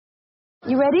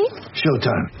You ready?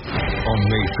 Showtime. On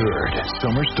May 3rd,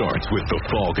 summer starts with The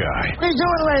Fall Guy. Let's do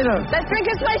it later. Let's drink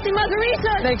a spicy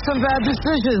margarita. Make some bad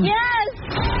decisions. Yes.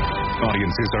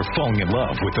 Audiences are falling in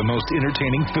love with the most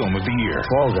entertaining film of the year.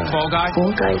 Fall Guy. Fall Guy?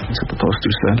 Fall Guy. That's what the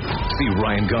poster said. See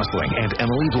Ryan Gosling and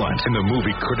Emily Blunt in the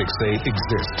movie critics say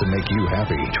exists to make you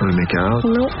happy. Trying to make it out?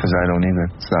 Nope. Because I don't either.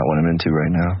 It's not what I'm into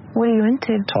right now. What are you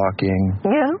into? Talking.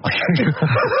 Yeah.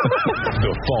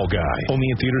 The Fall Guy. Only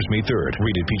in theaters May 3rd.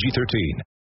 Rated PG-13.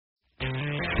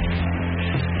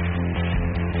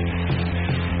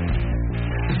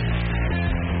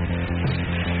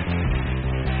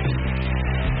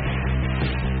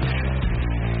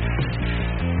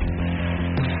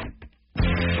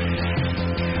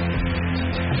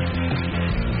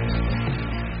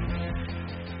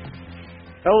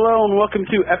 Hello and welcome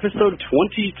to episode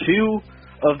 22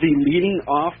 of the Leading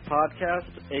Off podcast,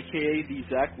 aka the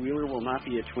Zach Wheeler Will Not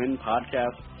Be a Twin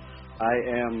podcast. I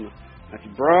am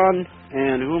Matthew Braun,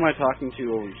 and who am I talking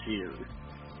to over here?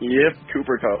 Yep,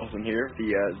 Cooper Carlson here.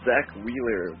 The Zach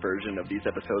Wheeler version of these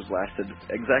episodes lasted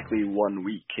exactly 1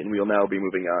 week, and we'll now be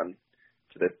moving on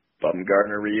to the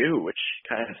Bumgarner Ryu, which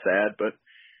kind of sad, but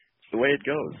it's the way it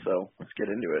goes, so let's get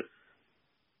into it.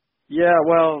 Yeah,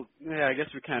 well, I guess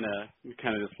we kind of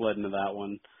just led into that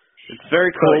one. It's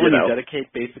very cool when you dedicate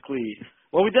we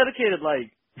dedicated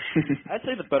I'd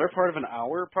say the better part of an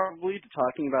hour probably to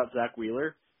talking about Zach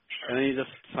Wheeler, and then he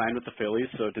just signed with the Phillies,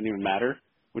 so it didn't even matter,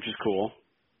 which is cool.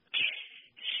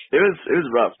 It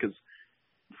was rough because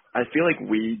I feel like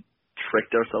we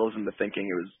tricked ourselves into thinking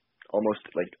it was almost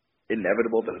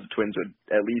inevitable that the Twins would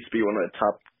at least be one of the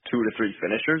top 2 to 3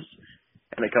 finishers,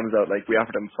 and it comes out we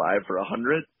offered him 5 for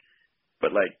 $100.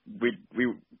 But we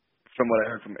from what I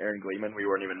heard from Aaron Gleeman, we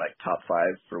weren't even top 5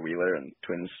 for Wheeler, and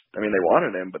Twins. I mean, they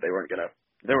wanted him, but they weren't gonna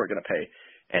pay,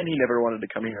 and he never wanted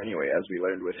to come here anyway, as we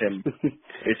learned with him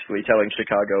basically telling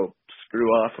Chicago, "Screw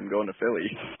off, I'm going to Philly,"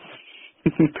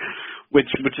 which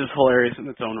is hilarious in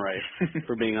its own right,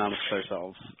 for being honest with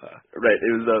ourselves. Right.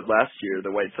 It was last year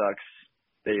the White Sox,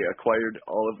 they acquired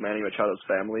all of Manny Machado's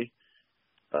family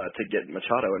to get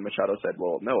Machado, and Machado said,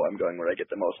 "Well, no, I'm going where I get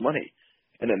the most money."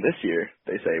 And then this year,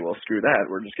 they say, well, screw that,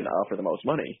 we're just going to offer the most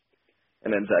money.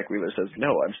 And then Zach Wheeler says, no,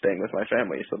 I'm staying with my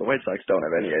family. So the White Sox don't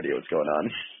have any idea what's going on.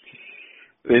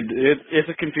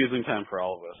 It's a confusing time for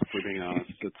all of us, if we're being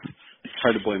honest. It's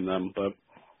hard to blame them. But,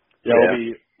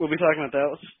 yeah. We'll be talking about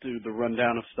that. Let's just do the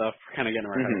rundown of stuff, kind of getting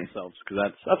our head ourselves, because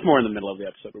that's more in the middle of the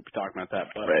episode. We'll be talking about that.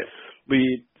 But right.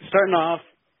 Starting off,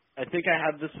 I think I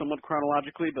had this somewhat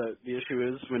chronologically, but the issue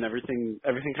is when everything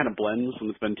kind of blends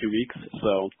when it's been 2 weeks.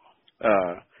 So...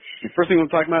 first thing we're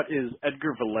talking about is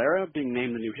Edgar Valera being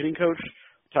named the new hitting coach.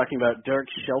 We're talking about Derek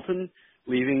Shelton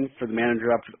leaving for the manager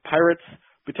job for the Pirates.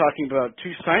 We're talking about 2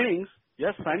 signings.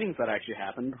 Yes, signings that actually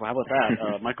happened. Well, how about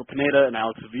that? Michael Pineda and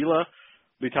Alex Avila.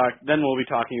 Then we'll be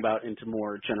talking about into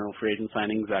more general free agent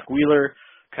signings, Zach Wheeler,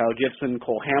 Kyle Gibson,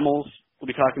 Cole Hamels.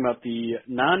 We'll be talking about the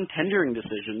non-tendering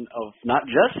decision of not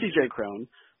just C.J. Cron,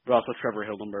 but also Trevor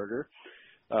Hildenberger.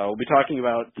 We'll be talking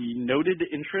about the noted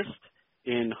interest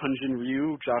in Hyun-Jin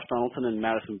Ryu, Josh Donaldson, and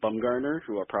Madison Bumgarner,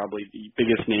 who are probably the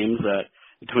biggest names that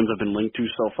the Twins have been linked to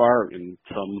so far in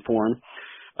some form.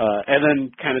 And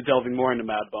then kind of delving more into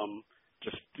Mad Bum,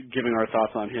 just giving our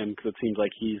thoughts on him, because it seems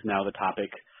like he's now the topic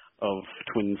of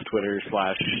Twins Twitter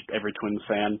 / every Twins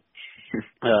fan.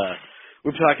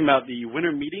 We'll be talking about the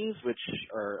winter meetings, which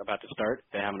are about to start.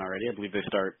 They haven't already. I believe they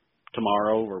start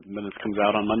tomorrow, or when this comes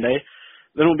out on Monday.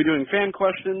 Then we'll be doing fan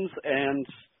questions, and...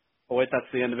 oh, wait,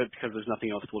 that's the end of it because there's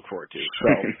nothing else to look forward to.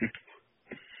 So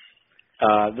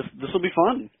this will be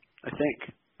fun, I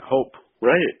think. I hope.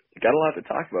 Right. Got a lot to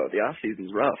talk about. The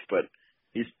off-season's rough, but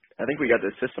I think we got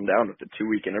the system down with the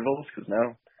 2-week intervals because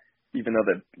now, even though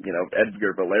the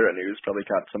Edgar Valera news probably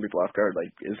caught some people off guard,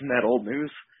 isn't that old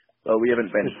news? Well, we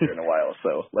haven't been here in a while,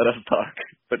 so let us talk.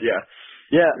 But yeah,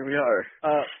 here we are.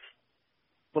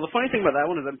 Well, the funny thing about that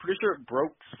one is I'm pretty sure it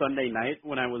broke Sunday night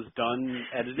when I was done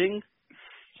editing.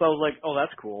 So I was like, oh,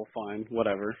 that's cool, fine,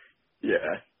 whatever.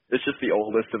 Yeah, it's just the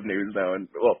oldest of news now, and,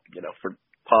 for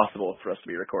possible for us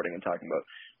to be recording and talking about,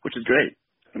 which is great.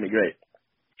 It's going to be great.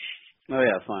 Oh,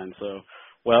 yeah, fine. So,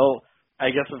 well,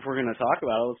 I guess if we're going to talk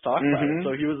about it, let's talk about it.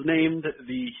 So he was named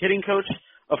the hitting coach.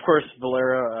 Of course,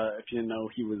 Valera, if you didn't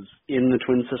know, he was in the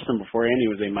Twin system beforehand.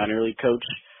 He was a minor league coach.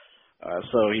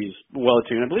 So he's well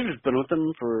attuned. I believe he's been with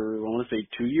them for, I want to say,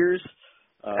 2 years.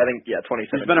 I think, 2017.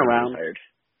 He's been around. Retired.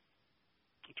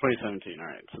 2017, all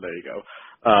right, so there you go.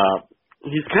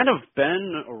 He's kind of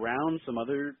been around some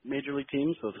other major league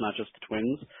teams, so it's not just the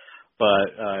Twins, but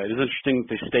it is interesting that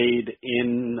they stayed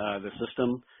in the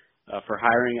system for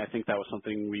hiring. I think that was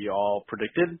something we all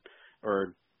predicted,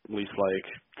 or at least like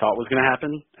thought was going to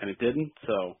happen, and it didn't.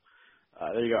 So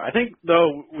there you go. I think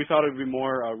though we thought it would be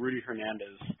more Rudy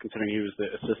Hernandez, considering he was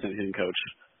the assistant hitting coach,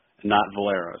 and not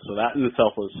Valera. So that in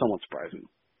itself was somewhat surprising.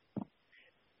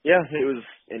 Yeah, it was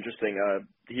interesting.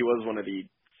 He was one of the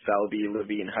Salvi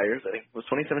Levine hires. I think it was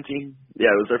 2017. Yeah,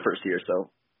 it was their first year.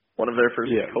 So one of their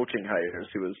first coaching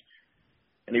hires. He was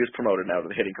promoted now to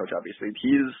the hitting coach. Obviously,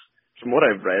 he's, from what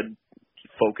I've read,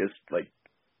 focused like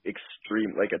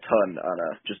a ton on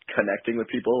just connecting with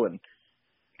people, and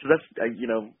because that's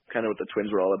kind of what the Twins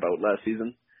were all about last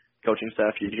season. Coaching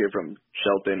staff, you'd hear from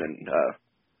Shelton and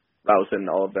Rowson,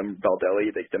 all of them, Baldelli.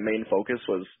 The main focus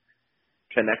was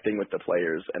connecting with the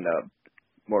players, and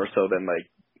more so than like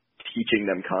teaching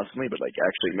them constantly, but like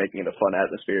actually making it a fun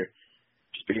atmosphere,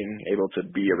 just being able to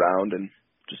be around and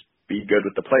just be good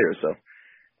with the players. So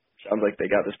sounds like they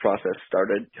got this process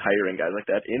started, hiring guys like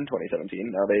that in 2017.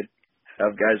 Now they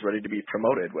have guys ready to be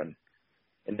promoted when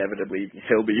inevitably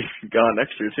he'll be gone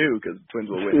next year too, because Twins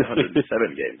will win 107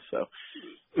 games. So,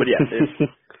 but yeah, they've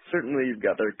certainly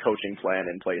got their coaching plan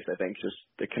in place. I think just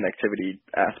the connectivity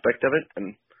aspect of it,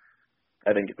 and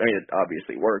I mean it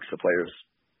obviously works. The players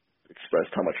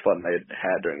expressed how much fun they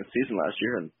had during the season last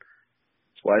year, and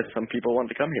that's why some people want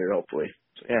to come here. Hopefully,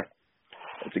 so yeah,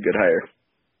 it's a good hire.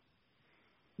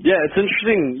 Yeah, it's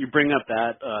interesting you bring up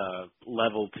that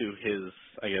level to his,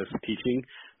 I guess, teaching.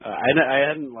 I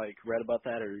hadn't like read about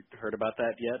that or heard about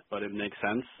that yet, but it makes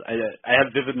sense. I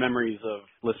have vivid memories of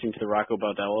listening to the Rocco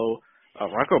Baldelli.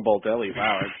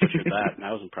 Wow, I pictured that, and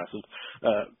that was impressive.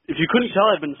 If you couldn't tell,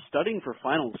 I've been studying for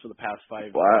finals for the past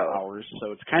 5 hours,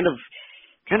 so it's kind of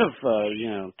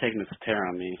taking its tear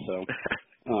on me. So,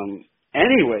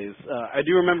 anyways, I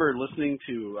do remember listening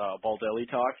to Baldelli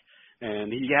talk.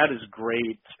 And he had his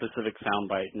great specific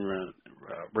soundbite in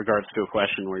regards to a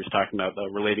question where he's talking about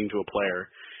relating to a player.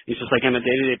 He's just like on a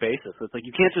day-to-day basis. It's like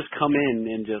you can't just come in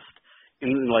and just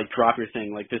like drop your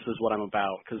thing like this is what I'm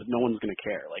about, because no one's going to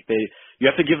care. Like you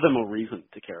have to give them a reason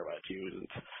to care about you. And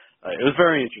it was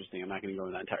very interesting. I'm not going to go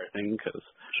into that entire thing because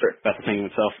that's the thing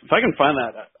in itself. If I can find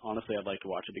that, honestly, I'd like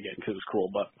to watch it again because it's cool.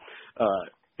 But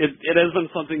it has been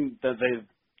something that they've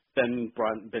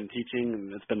been teaching,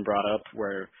 and it's been brought up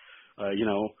where.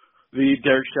 The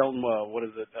Derek Shelton, what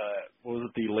is it? What was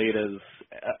it, the latest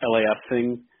LAF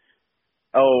thing?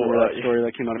 That story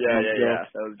that came out a few months ago? Yeah,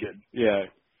 that was good. Yeah.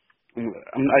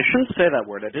 I shouldn't say that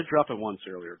word. I did drop it once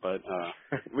earlier, but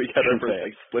we got it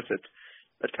explicit.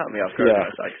 That caught me off guard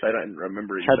because I don't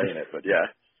remember you saying it, but yeah.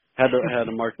 Had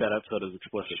to mark that episode as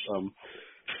explicit.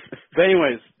 But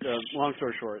anyways, long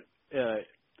story short,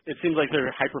 it seems like they're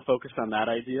hyper-focused on that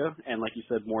idea, and like you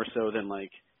said, more so than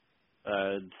like,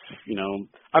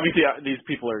 obviously these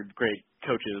people are great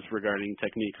coaches regarding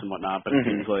techniques and whatnot, but it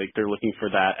seems like they're looking for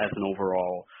that as an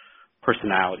overall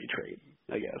personality trait,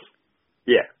 I guess.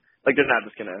 Yeah. Like they're not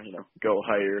just going to, go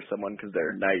hire someone because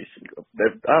they're nice. And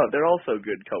they're also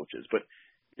good coaches. But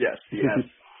yes,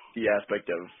 the aspect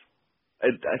of,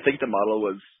 I think the model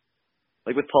was,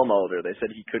 like with Paul Molitor, they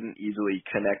said he couldn't easily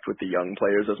connect with the young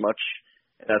players as much.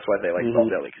 And that's why they like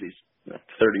Baldelli, because he's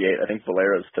 38. I think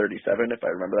Valera's 37, if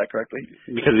I remember that correctly.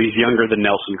 Because he's younger than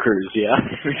Nelson Cruz, yeah.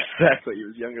 Exactly. He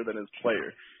was younger than his player.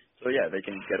 So, yeah, they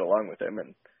can get along with him.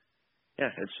 And,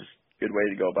 yeah, it's just a good way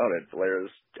to go about it.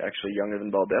 Valera's actually younger than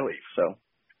Baldelli. So,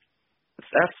 it's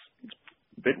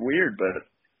a bit weird, but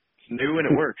it's new and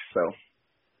it works. So,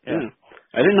 yeah.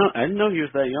 I didn't know he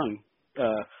was that young.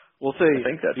 We'll say I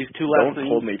think these two last things.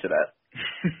 Don't hold me to that.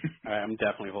 I'm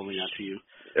definitely holding that to you.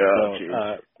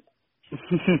 Yeah,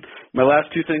 my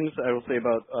last two things I will say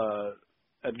about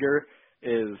Edgar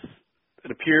is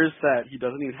it appears that he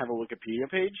doesn't even have a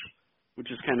Wikipedia page, which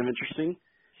is kind of interesting.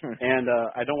 And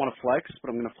I don't want to flex,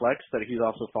 but I'm going to flex that he's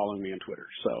also following me on Twitter.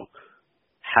 So,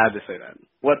 had to say that.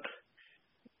 What?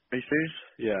 Are you serious?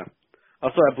 Yeah.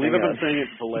 Also, I believe I've been saying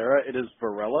it Valera. It is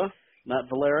Varela,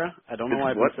 not Valera. I don't know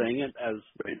why I've been saying it as...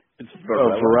 It's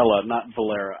Varela, not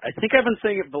Valera. I think I've been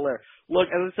saying it Valera.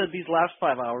 Look, as I said, these last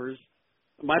 5 hours...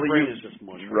 My brain is just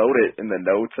mush. You wrote it in the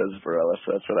notes as Varela,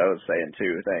 so that's what I was saying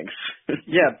too. Thanks.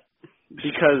 Yeah,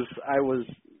 because I was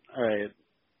all right.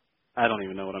 I don't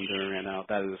even know what I'm doing right now.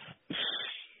 That is.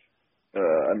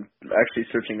 I'm actually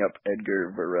searching up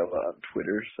Edgar Varela on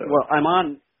Twitter. So. Well, I'm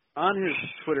on his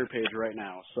Twitter page right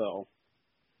now. So.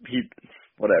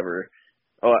 Whatever.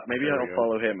 Oh, maybe I'll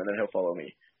follow him and then he'll follow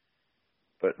me.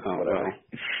 But whatever.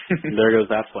 Well. There goes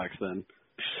that flex then.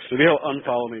 Maybe he'll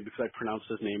unfollow me because I pronounced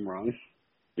his name wrong.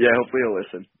 Yeah, hopefully he'll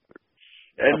listen.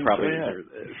 And I'll probably deserve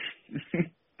it.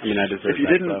 I mean, I deserve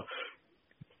that, though.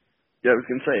 Yeah, I was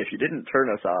going to say, if you didn't turn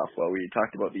us off while we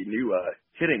talked about the new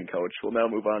hitting coach, we'll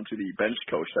now move on to the bench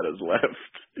coach that is left.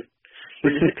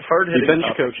 Hard-hitting bench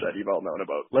topics coach that you've all known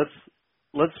about.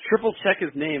 Let's triple check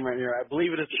his name right here. I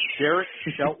believe it is Derek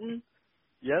Shelton.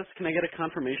 Yes, can I get a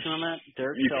confirmation on that?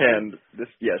 Derek Shelton? You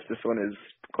can. This one is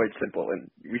quite simple, and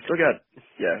we still got.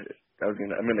 Yeah, I'm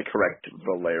gonna correct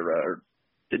Valera. Or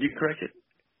did you correct it?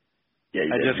 Yeah,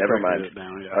 you I did. just Never corrected mind. it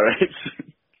now. Yeah. All right.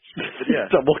 But yeah,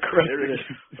 double corrected Derek,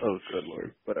 it. Oh, good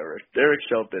lord. Whatever. Derek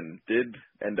Shelton did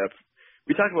end up.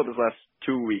 We talked about this last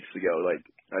 2 weeks ago. Like,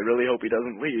 I really hope he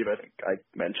doesn't leave. I think I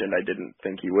mentioned I didn't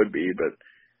think he would be, but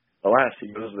alas,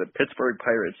 he goes to the Pittsburgh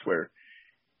Pirates, where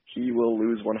he will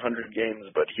lose 100 games,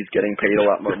 but he's getting paid a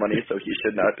lot more money, so he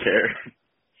should not care.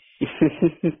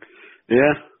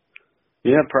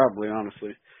 Yeah, probably.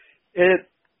 Honestly,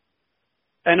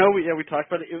 I know we talked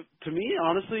about it. To me,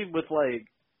 honestly, with like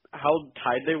how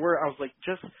tied they were, I was like,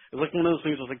 it was like one of those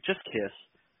things. I was like, just kiss,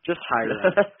 just hire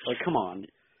them. Like, come on,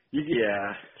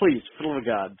 please, for the love of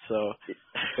God. So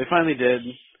they finally did.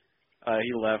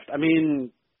 He left. I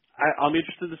mean, I'm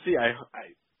interested to see. I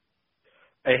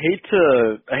hate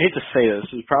to say this.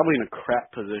 He's probably in a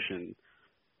crap position,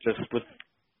 just with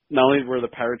not only where the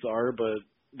Pirates are, but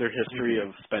their history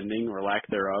of spending or lack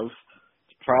thereof.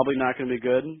 It's probably not going to be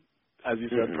good. As you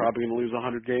said, probably going to lose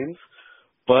 100 games,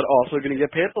 but also going to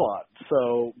get paid a lot.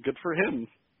 So good for him.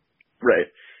 Right.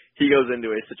 He goes into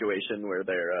a situation where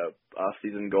their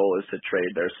off-season goal is to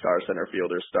trade their star center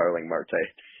fielder, Starling Marte.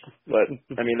 But,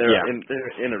 I mean, they're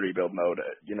in a rebuild mode.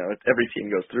 Every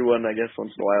team goes through one, I guess,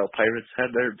 once in a while. Pirates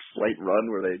had their slight run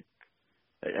where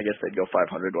I guess they'd go 500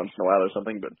 once in a while or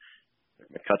something, but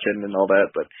McCutcheon and all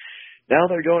that. But now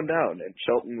they're going down, and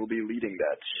Shelton will be leading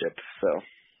that ship. So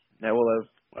now we'll have,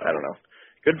 I don't know.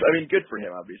 Good for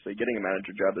him, obviously. Getting a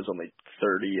manager job, there's only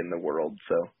 30 in the world,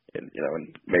 so, in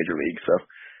Major League, so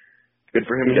good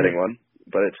for him getting one.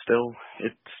 But it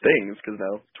stings, because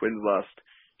now Twins lost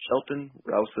Shelton,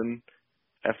 Rowson,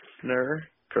 Hefner,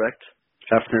 correct?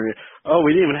 Hefner. Oh,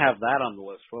 we didn't even have that on the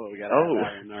list. Well, we got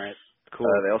that in. All right, cool.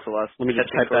 They also lost Let me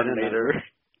just type that in there.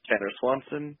 Tanner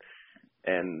Swanson,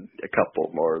 and a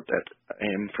couple more that I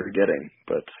am forgetting,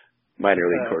 but minor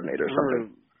league coordinator or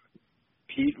something.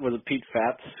 Was it Pete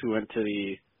Fatz who went to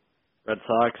the Red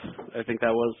Sox? I think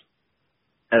that was.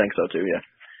 I think so too. Yeah.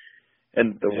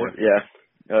 And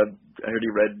I heard he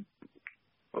read.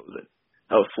 What was it?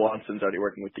 Oh, Swanson's already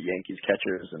working with the Yankees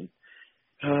catchers, and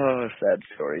sad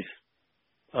stories.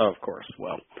 Oh, of course.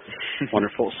 Well,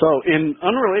 wonderful. So, in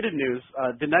unrelated news,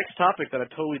 the next topic that I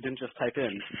totally didn't just type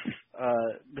in,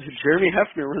 Jeremy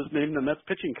Hefner was named the Mets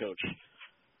pitching coach.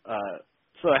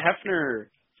 So Hefner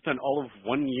spent all of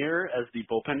 1 year as the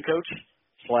bullpen coach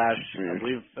 / I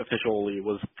believe officially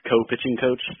was co-pitching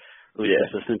coach, or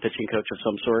assistant pitching coach of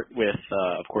some sort with,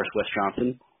 of course, Wes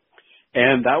Johnson.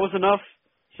 And that was enough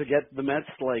to get the Mets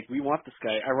like, we want this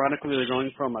guy. Ironically, they're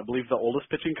going from, I believe, the oldest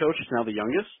pitching coach to now the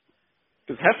youngest.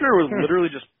 Because Hefner was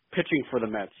literally just pitching for the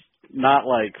Mets, not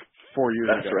like 4 years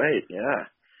ago. That's right, yeah.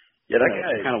 Yeah, that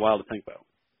guy is kind of wild to think about.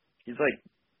 He's like,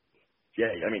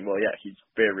 he's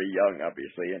very young,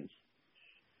 obviously, and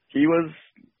he was,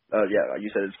 you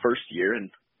said his first year, and,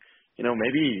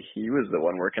 maybe he was the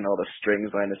one working all the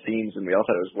strings behind the scenes, and we all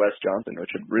thought it was Wes Johnson,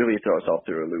 which would really throw us all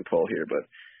through a loophole here, but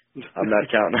I'm not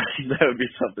counting on it. That would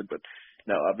be something, but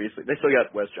no, obviously, they still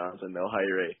got Wes Johnson. They'll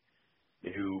hire a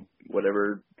new,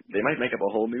 whatever, they might make up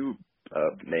a whole new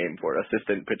name for it,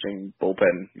 assistant pitching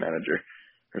bullpen manager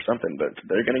or something, but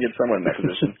they're going to get someone in that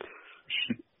position.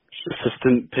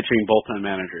 Assistant pitching bullpen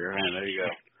manager, man, there you go.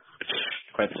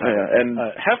 Quite the and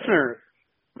Hefner,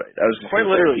 right, I was quite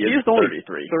literally, he's only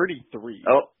 33. 33.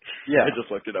 Oh, yeah. I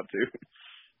just looked it up too.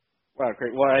 Wow,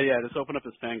 great. Well, yeah, just open up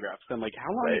his fan graphs. I'm like,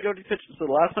 how long ago did he pitch? So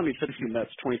the last time he pitched in the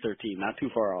Mets, 2013, not too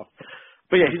far off.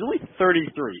 But yeah, he's only 33.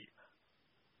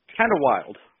 Kind of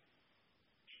wild.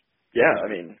 Yeah, I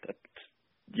mean,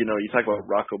 you talk about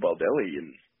Rocco Baldelli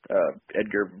and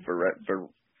Edgar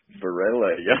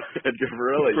Varela. Yeah, Edgar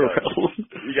Varela.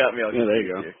 You got me all confused. There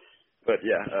you go. Here. But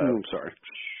yeah, I'm sorry.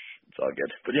 It's all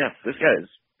good. But yeah, this guy's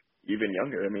even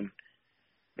younger. I mean,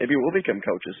 maybe we'll become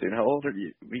coaches soon. How old are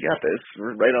you? We got this.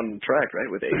 We're right on the track, right,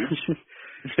 with age.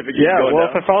 Yeah. Well,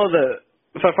 if I follow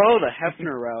the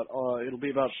Hefner route, it'll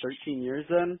be about 13 years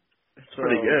then. That's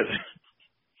pretty good.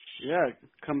 Yeah,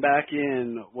 come back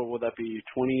in. What would that be?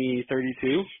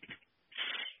 2032.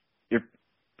 You're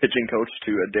pitching coach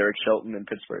to Derek Shelton in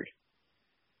Pittsburgh.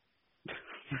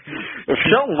 If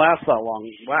Shelton lasts that long,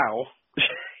 wow.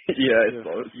 Yeah,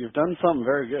 you've done something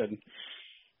very good.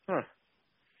 Huh.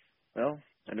 Well,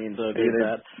 I mean, so maybe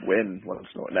they win once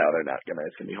in a while. No, they're not gonna.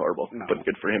 It's gonna be horrible. No. But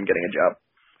good for him getting a job.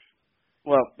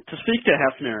 Well, to speak to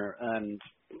Hefner and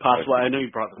possible, I know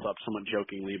you brought this up somewhat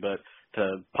jokingly, but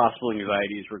to possible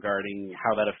anxieties regarding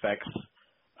how that affects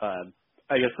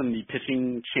I guess in the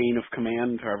pitching chain of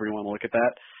command, however you want to look at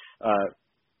that.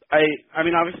 I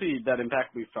mean, obviously that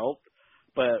impact we felt,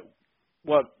 but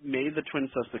what made the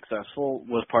Twins so successful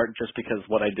was part just because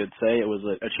what I did say, it was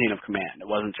a chain of command. It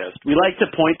wasn't just, we like to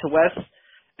point to Wes,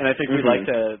 and I think we like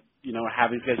to,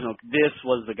 have these guys know this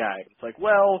was the guy. It's like,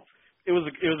 well, it was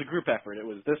a group effort. It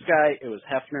was this guy, it was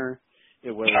Hefner,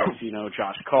 it was,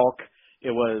 Josh Kalk,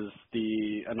 it was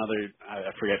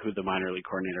I forget who the minor league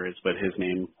coordinator is, but his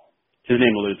name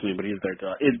eludes me, but he's there.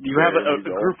 You have a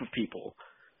group of people.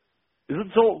 Is it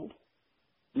Zoll?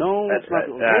 No, that's it's not.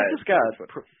 Right.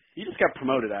 He just got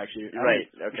promoted, actually. Right.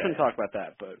 Okay. We shouldn't talk about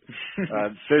that, but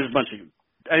there's a bunch of.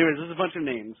 Anyways, there's a bunch of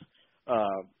names,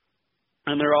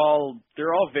 and they're all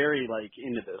very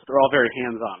into this. They're all very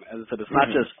hands-on. As I said, it's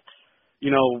not just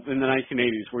in the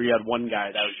 1980s where you had one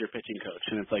guy that was your pitching coach,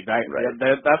 and it's like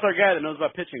that's our guy that knows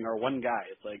about pitching, or one guy.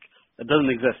 It's like that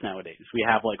doesn't exist nowadays. We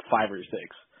have like 5 or 6,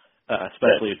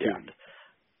 especially attuned.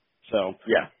 So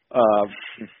yeah.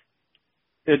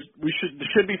 It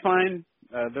should be fine.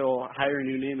 They'll hire a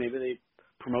new name. Maybe they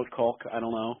promote Kalk. I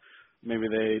don't know. Maybe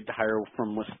they hire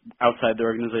from outside the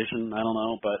organization. I don't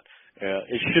know. But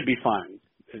it should be fine.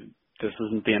 This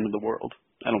isn't the end of the world.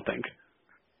 I don't think.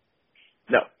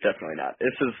 No, definitely not.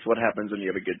 This is what happens when you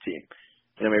have a good team.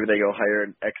 Maybe they go hire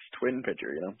an ex-Twin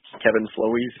pitcher. Kevin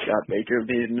Slowey, Scott Baker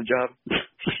needing a job.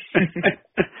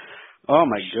 Oh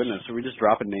my goodness! Are we just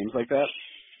dropping names like that?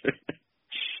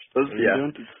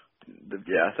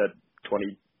 That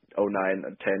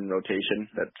 2009-10 rotation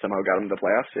that somehow got him to the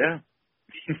playoffs. Yeah.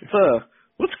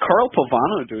 What's Carl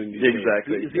Pavano doing these days?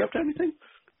 Exactly. Is he up to anything?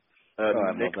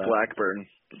 Nick Blackburn.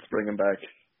 Let's bring him back.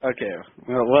 Okay.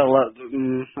 Well, I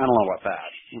don't know about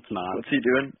that. It's not. What's he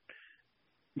doing?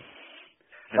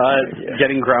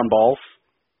 Getting ground balls.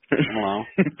 I don't know.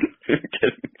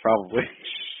 Probably.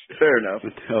 Fair enough.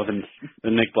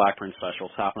 The Nick Blackburn special,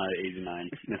 topping out at 89.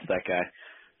 Missed that guy.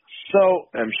 So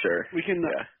I'm sure we can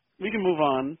move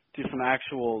on to some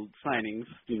actual signings.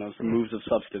 Some moves of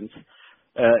substance.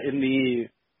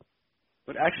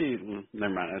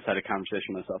 Never mind. I just had a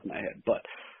conversation with myself in my head. But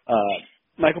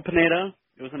Michael Pineda,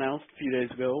 it was announced a few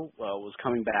days ago, was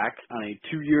coming back on a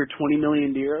 2-year, $20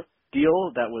 million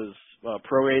deal that was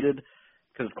prorated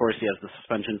because, of course, he has the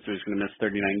suspension, so he's going to miss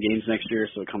 39 games next year.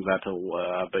 So it comes out to,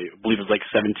 I believe it was like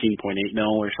 $17.8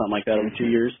 million or something like that over 2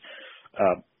 years.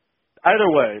 Either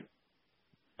way,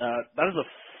 that is a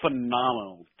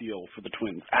phenomenal deal for the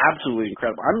Twins. Absolutely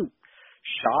incredible. I'm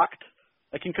shocked,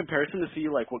 in comparison to see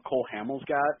what Cole Hamels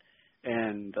got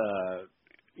and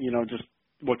just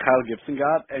what Kyle Gibson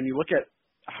got, and you look at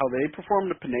how they performed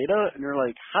to Pineda, and you're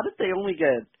like, how did they only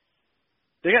get?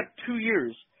 They got 2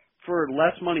 years for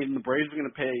less money than the Braves are going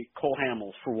to pay Cole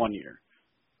Hamels for 1 year.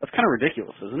 That's kind of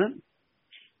ridiculous, isn't it?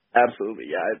 Absolutely,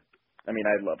 yeah. I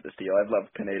love this deal. I've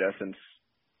loved Pineda since,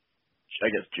 I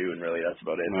guess, June, really. That's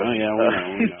about it. Well, yeah,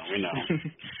 we know.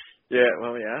 Yeah,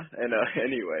 well, yeah. And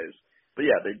anyways. But,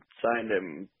 yeah, they signed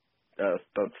him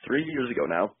about 3 years ago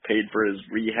now, paid for his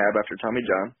rehab after Tommy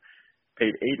John,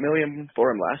 paid $8 million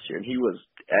for him last year, and he was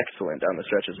excellent down the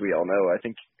stretch, as we all know. I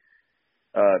think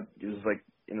he was,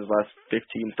 in his last 15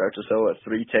 starts or so, a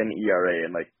 3.10 ERA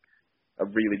and, a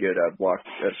really good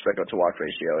strikeout-to-walk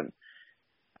ratio. And,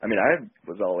 I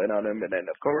was all in on him, and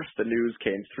then, of course, the news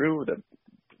came through, the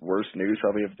worst news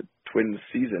probably of the Twins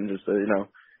season, just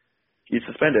he's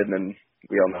suspended, and then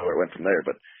we all know where it went from there.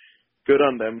 But good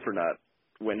on them for not,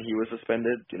 when he was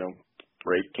suspended,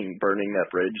 burning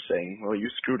that bridge, saying, well, you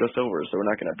screwed us over, so we're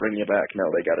not going to bring you back. No,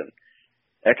 they got an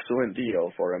excellent deal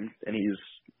for him, and he's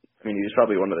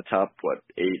probably one of the top,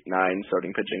 8, 9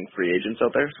 starting pitching free agents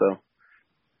out there. So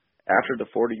after the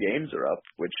 40 games are up,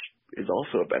 which is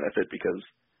also a benefit because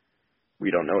we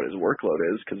don't know what his workload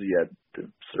is because he had the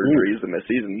surgeries in the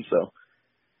season. So,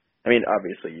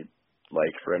 obviously you'd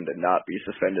like for him to not be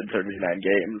suspended 39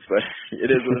 games, but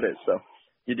it is what it is. So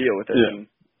you deal with it. Yeah. And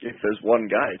if there's one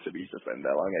guy to be suspended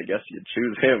that long, I guess you'd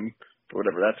choose him for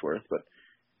whatever that's worth. But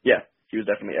yeah, he was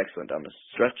definitely excellent on the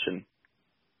stretch and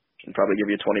can probably give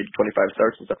you 20 to 25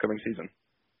 starts this upcoming season.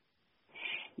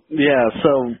 Yeah,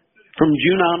 so from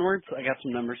June onwards, I got some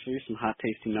numbers for you, some hot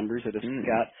tasting numbers. I just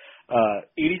got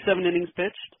 87 innings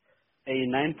pitched, a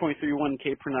 9.31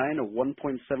 K per 9, a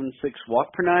 1.76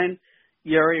 walk per 9,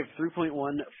 ERA of 3.1,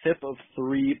 FIP of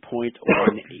 3.18.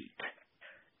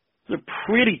 They're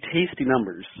pretty tasty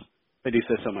numbers, if I do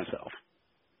say so myself.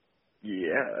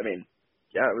 Yeah,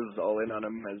 I was all in on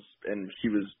him, and he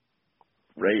was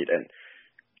great. And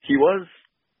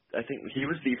I think he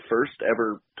was the first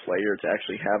ever player to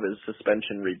actually have his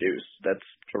suspension reduced. That's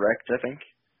correct, I think,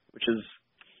 which is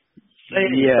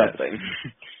saying something.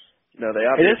 They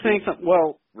obviously... It is saying something.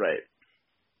 Well, Right.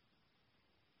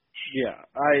 Yeah,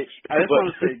 I just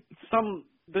want to say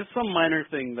there's some minor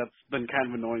thing that's been kind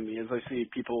of annoying me as I see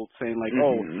people saying like,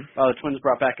 the Twins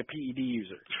brought back a PED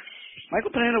user.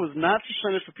 Michael Pineda was not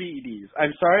suspended for PEDs.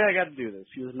 I'm sorry I got to do this.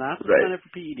 He was not suspended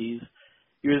for PEDs.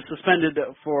 He was suspended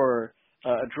for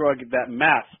a drug that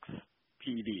masks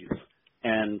PEDs.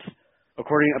 And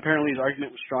apparently his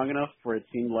argument was strong enough where it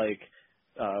seemed like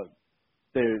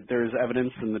there's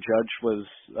evidence and the judge was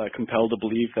compelled to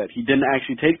believe that he didn't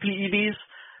actually take PEDs,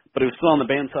 but it was still on the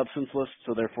banned substance list,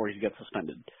 so therefore he gets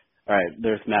suspended. All right,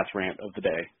 there's Matt's rant of the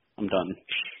day. I'm done.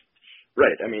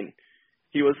 Right. I mean,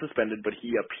 he was suspended, but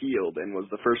he appealed and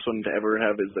was the first one to ever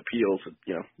have his appeals,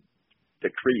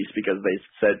 decreased because they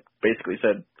basically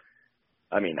said,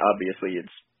 I mean, obviously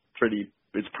it's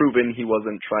proven he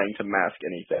wasn't trying to mask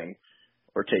anything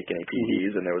or take any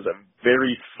PEDs, and there was a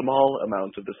very small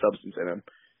amount of the substance in him,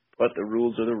 but the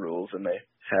rules are the rules, and they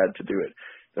had to do it.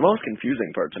 The most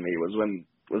confusing part to me was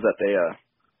that they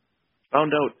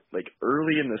found out like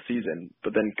early in the season,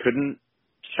 but then couldn't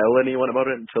tell anyone about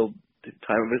it until the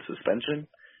time of his suspension.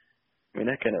 I mean,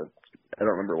 I don't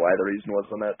remember why the reason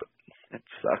was on that, but it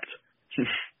sucked.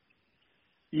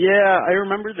 Yeah, I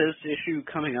remember this issue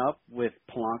coming up with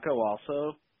Polanco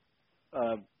also,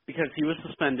 because he was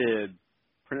suspended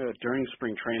during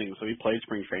spring training, so he played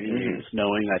spring training games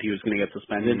knowing that he was going to get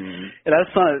suspended. And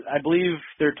that's not, I believe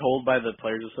they're told by the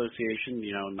Players Association,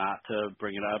 not to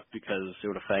bring it up because it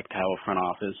would affect how a front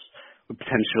office would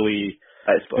potentially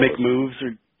make moves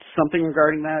or something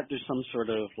regarding that. There's some sort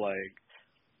of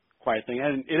quiet thing,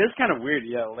 and it is kind of weird.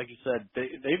 Yeah, like you said,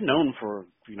 they've known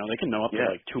for they can know up to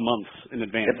 2 months in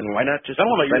advance. Yeah, then why not just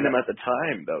suspend them at the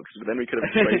time though? Because then we could have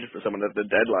traded for someone at the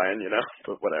deadline,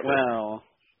 But whatever. Well,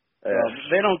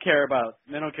 they don't care about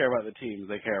the teams.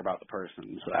 They care about the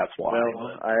person. So that's why.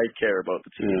 Well, I care about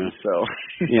the teams. So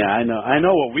yeah, I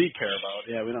know what we care about.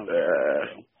 Yeah, we don't.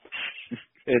 Care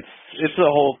it's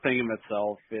a whole thing in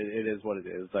itself. It is what it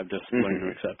is. I've just learned to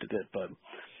accept it, but.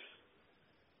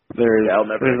 I'll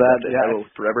never accept it. I will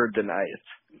forever deny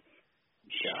it.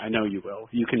 Yeah, I know you will.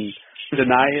 You can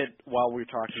deny it while we're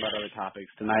talking about other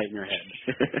topics. Deny it in your head.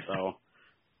 So,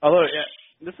 although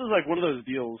this is like one of those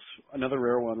deals, another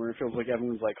rare one where it feels like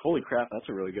everyone's like, "Holy crap, that's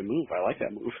a really good move. I like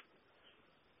that move."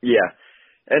 Yeah,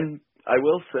 and I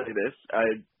will say this: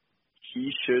 he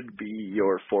should be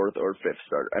your fourth or fifth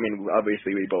starter. I mean,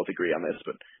 obviously we both agree on this,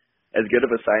 but as good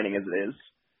of a signing as it is.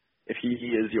 If he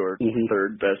is your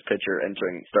third best starting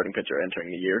pitcher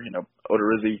entering the year,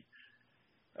 Odorizzi,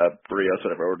 Barrios,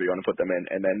 whatever order you want to put them in,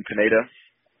 and then Pineda,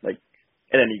 and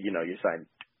then you sign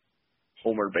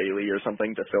Homer Bailey or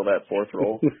something to fill that fourth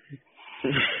role.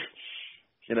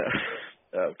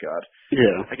 Oh God.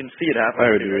 Yeah. I can see it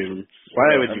happening.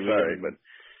 Why would you? Sorry, but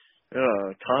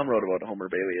Tom wrote about Homer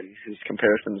Bailey and his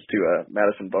comparisons to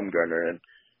Madison Bumgarner, and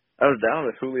I was down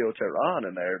with Julio Teheran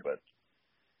in there, but.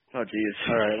 Oh geez.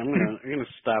 All right, I'm gonna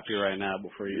stop you right now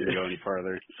before you go any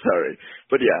farther. Sorry,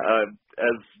 but yeah,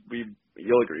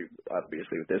 you'll agree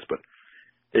obviously with this, but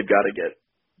they've got to get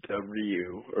the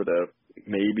Ryu or the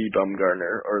maybe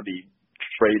Bumgarner or the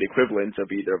trade equivalent of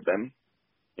either of them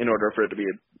in order for it to be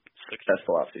a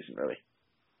successful offseason, really.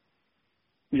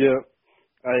 Yeah,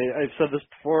 I've said this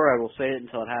before. I will say it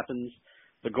until it happens.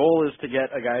 The goal is to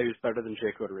get a guy who's better than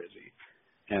Jake Odorizzi,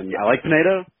 and I like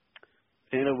Pineda.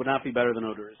 Pineda would not be better than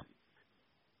Odorizzi.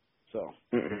 So,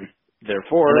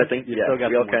 therefore, and I think we all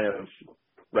kind of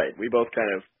right.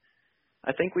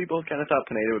 I think we both kind of thought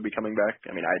Pineda would be coming back.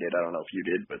 I mean, I did. I don't know if you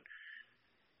did, but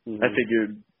I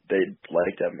figured they'd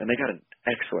liked him, and they got an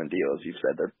excellent deal, as you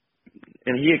said.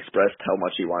 And he expressed how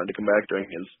much he wanted to come back during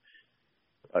his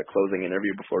closing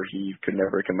interview before he could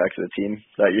never come back to the team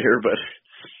that year. But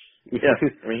yeah,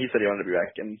 I mean, he said he wanted to be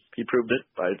back, and he proved it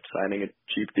by signing a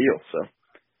cheap deal. So.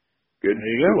 Good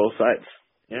for both sides.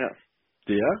 Yeah.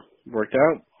 Yeah, worked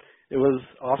out. It was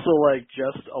also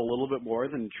just a little bit more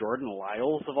than Jordan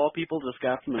Lyles, of all people, just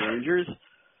got from the Rangers.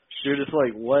 You're just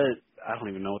like, what? I don't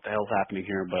even know what the hell's happening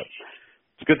here, but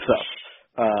it's good stuff.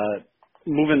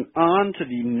 Moving on to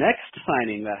the next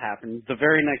signing that happened, the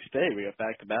very next day, we got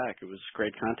back-to-back. It was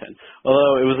great content.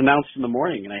 Although it was announced in the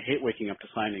morning, and I hate waking up to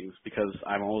signings because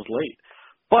I'm always late.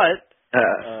 But,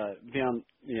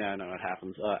 yeah, I know it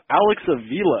happens. Alex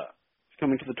Avila.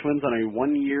 Coming to the Twins on a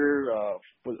 1-year,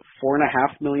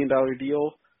 $4.5 million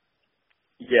deal.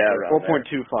 Yeah,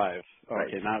 4.25.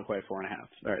 Okay, not quite 4.5.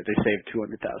 All right, they saved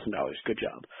 $200,000. Good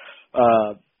job.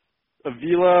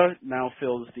 Avila now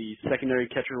fills the secondary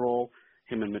catcher role.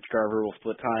 Him and Mitch Garver will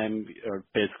split time.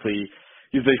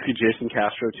 He's basically Jason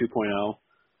Castro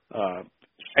 2.0.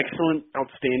 Excellent,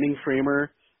 outstanding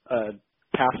framer.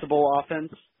 Passable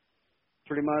offense.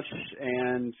 pretty much,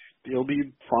 and he'll be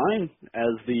fine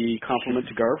as the complement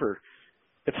to Garver.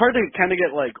 It's hard to kind of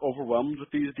get like overwhelmed with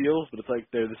these deals, but it's like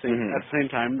they're the same. At the same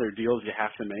time, they're deals you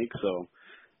have to make. So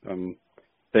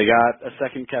they got a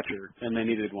second catcher, and they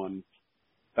needed one.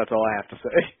 That's all I have to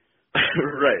say.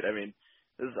 Right. I mean,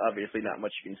 there's obviously not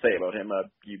much you can say about him.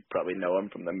 You probably know him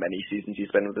from the many seasons he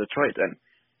spent with Detroit. And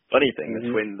funny thing,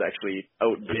 the Twins actually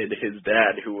outbid his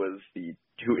dad, who is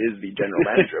the general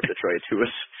manager of Detroit, who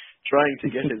was trying to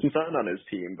get his son on his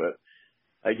team, but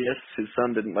I guess his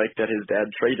son didn't like that his dad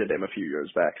traded him a few years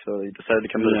back, so he decided to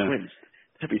come to the Twins.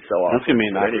 That'd be so awesome. That's gonna be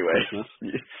an anyway.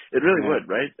 It really would,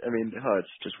 right? I mean,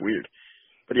 it's just weird.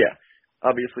 But yeah,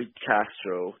 obviously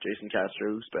Jason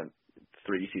Castro, who spent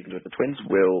 3 seasons with the Twins,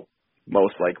 will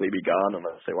most likely be gone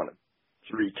unless they want a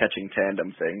 3 catching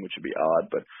tandem thing, which would be odd.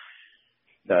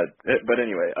 But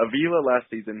anyway, Avila last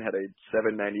season had a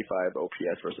 795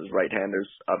 OPS versus right-handers.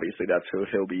 Obviously, that's who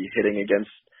he'll be hitting against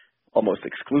almost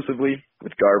exclusively,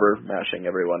 with Garver mashing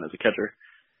everyone as a catcher.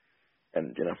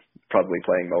 And, probably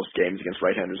playing most games against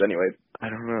right-handers anyway. I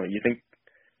don't know. You think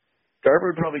Garver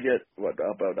would probably get,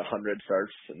 about 100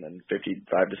 starts and then 55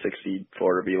 to 60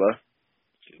 for Avila?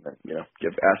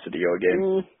 Give Astudillo a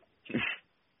game.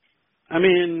 I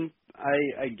mean,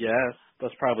 I guess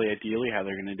that's probably ideally how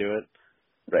they're going to do it.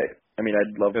 Right. I mean,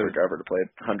 I'd love for Garver to play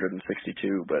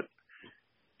 162, but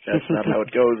that's not how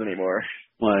it goes anymore.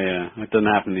 Well, yeah, it doesn't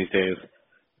happen these days.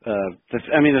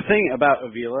 The thing about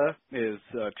Avila is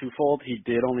twofold. He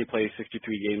did only play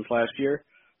 63 games last year.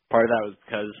 Part of that was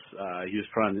because he was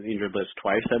put on the injured list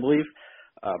twice, I believe.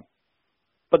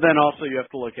 But then also you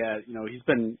have to look at, he's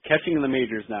been catching in the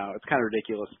majors now. It's kind of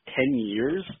ridiculous. 10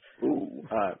 years. Ooh.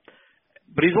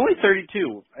 But he's only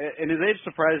 32, and his age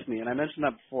surprised me, and I mentioned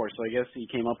that before, so I guess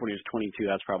he came up when he was 22.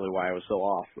 That's probably why I was so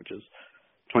off, which is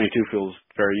 22 feels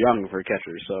very young for a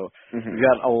catcher. So he's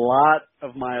got a lot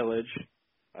of mileage.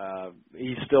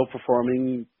 He's still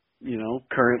performing,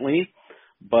 currently,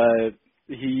 but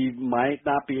he might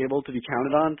not be able to be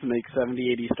counted on to make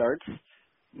 70, 80 starts.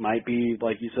 Might be,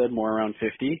 like you said, more around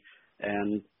 50,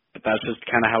 but that's just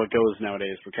kind of how it goes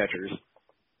nowadays for catchers.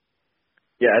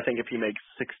 Yeah, I think if he makes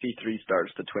 63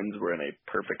 starts, the Twins were in a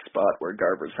perfect spot where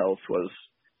Garver's health was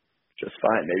just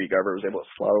fine. Maybe Garver was able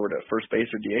to slot over to first base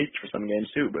or DH for some games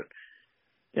too, but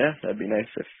yeah, that'd be nice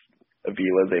if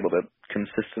Avila is able to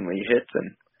consistently hit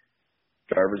and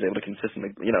Garver's able to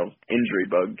consistently, injury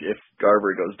bug. If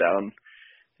Garver goes down,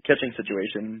 the catching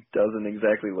situation doesn't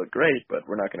exactly look great, but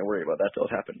we're not going to worry about that till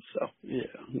it happens. So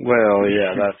yeah, well,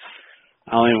 yeah,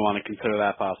 I don't even want to consider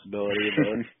that possibility,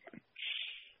 but.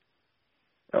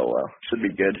 Oh, well. Should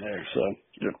be good. There, so.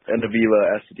 And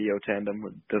Avila-Astudillo tandem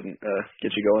doesn't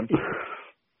get you going?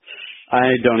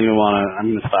 I don't even want to. I'm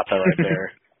going to stop that right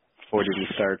there before it even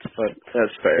starts. But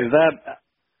that's fair. Is that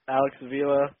Alex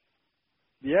Avila?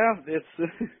 Yeah, it's,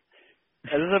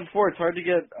 as I said before, it's hard to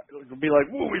be like,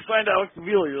 whoa, we signed Alex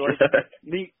Avila. You're like,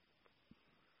 neat.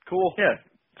 Cool. Yeah,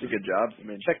 it's a good job. I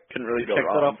mean, couldn't really go wrong.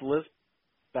 Check that off the list.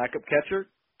 Backup catcher?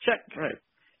 Check. Right.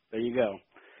 There you go.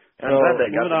 I'm glad they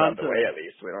got them out of the way at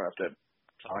least. We don't have to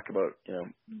talk about,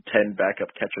 10 backup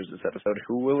catchers this episode.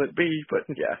 Who will it be? But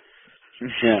yeah.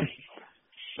 Yeah.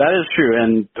 That is true.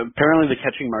 And apparently the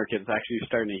catching market is actually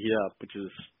starting to heat up, which is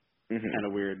kind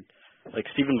of weird. Like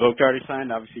Stephen Vogt already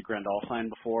signed. Obviously Grandal signed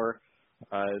before.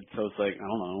 So it's like, I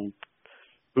don't know.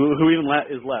 Who even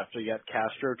is left? You got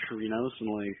Castro, Chirinos, and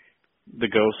like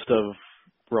the ghost of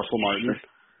Russell Martin.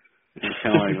 It's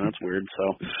kind of like, that's weird.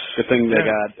 So good thing they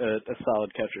got a solid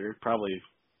catcher. Probably.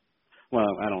 Well,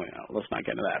 I don't know. Let's not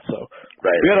get into that. So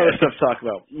we got other stuff to talk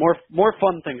about. More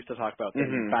fun things to talk about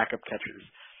than backup catchers.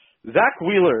 Zach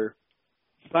Wheeler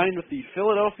signed with the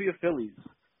Philadelphia Phillies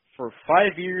for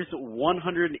 5 years,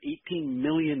 $118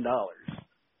 million.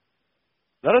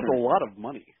 That is a lot of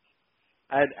money.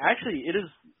 It is.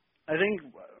 I think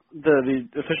the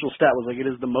official stat was like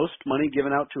it is the most money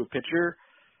given out to a pitcher.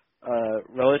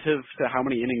 Relative to how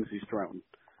many innings he's thrown,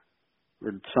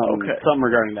 or something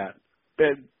regarding that.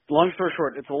 But long story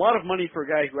short, it's a lot of money for a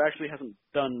guy who actually hasn't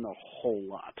done a whole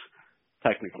lot,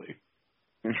 technically.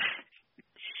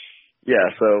 Yeah,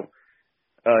 so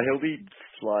he'll be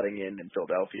slotting in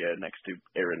Philadelphia next to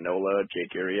Aaron Nola,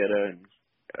 Jake Arrieta, and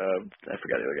I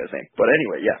forgot the other guy's name. But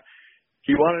anyway, yeah,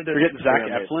 he wanted to forget Zach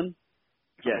Eflin.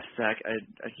 Yes, Zach.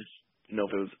 I just. Know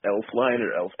if it was Elfline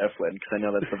or Eflin, because I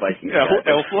know that's the Vikings.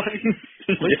 Elfline?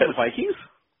 Wait, the Vikings?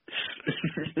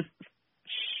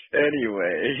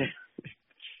 Anyway,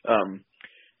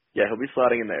 yeah, he'll be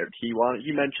slotting in there. He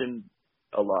mentioned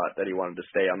a lot that he wanted to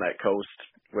stay on that coast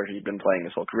where he'd been playing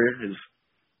his whole career. His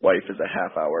wife is a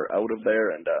half hour out of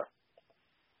there, and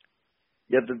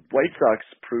yeah, the White Sox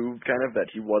proved kind of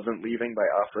that he wasn't leaving by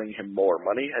offering him more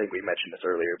money. I think we mentioned this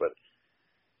earlier, but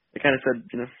they kind of said,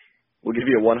 we'll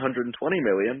give you $120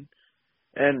 million,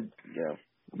 and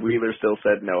Wheeler still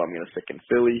said, no, I'm going to stick in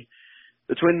Philly.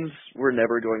 The Twins were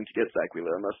never going to get Zach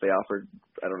Wheeler unless they offered,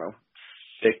 I don't know,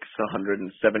 $675,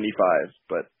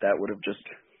 but that would have just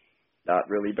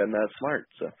not really been that smart.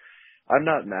 So I'm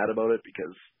not mad about it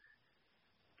because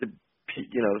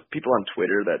people on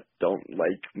Twitter that don't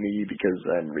like me because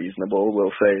I'm reasonable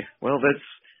will say, well,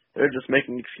 they're just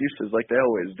making excuses like they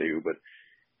always do. But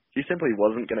he simply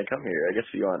wasn't going to come here. I guess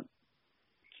if you want,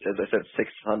 as I said,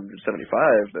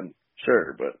 $675, then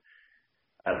sure. But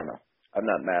I don't know. I'm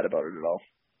not mad about it at all.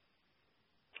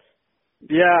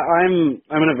 Yeah, I'm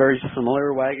in a very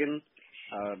similar wagon.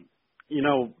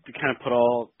 To kind of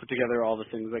put together all the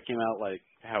things that came out, like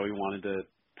how he wanted to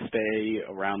stay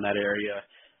around that area,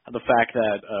 the fact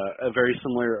that a very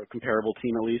similar, comparable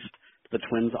team at least, the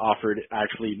Twins offered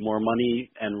actually more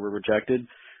money and were rejected.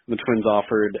 The Twins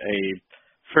offered a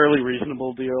fairly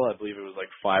reasonable deal. I believe it was like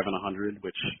 $5 and $100,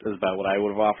 which is about what I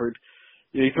would have offered.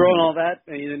 You throw in all that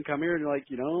and you didn't come here, and you're like,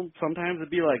 sometimes it'd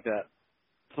be like that.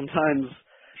 Sometimes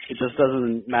it just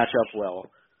doesn't match up well.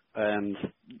 And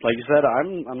like you said,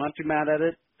 I'm not too mad at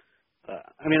it.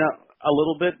 A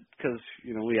little bit because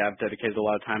we have dedicated a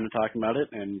lot of time to talking about it,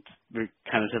 and we're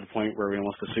kind of to the point where we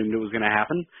almost assumed it was going to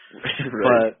happen.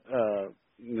 Right. But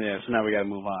so now we got to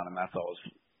move on, and that's always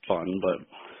fun. But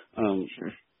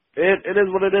it is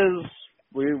what it is.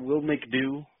 We'll make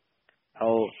do.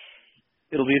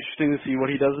 It'll be interesting to see what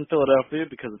he does in Philadelphia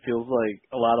because it feels like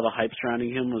a lot of the hype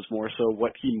surrounding him was more so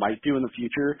what he might do in the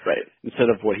future, right, instead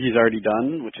of what he's already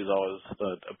done, which is always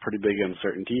a pretty big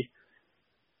uncertainty.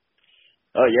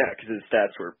 Oh, yeah, because his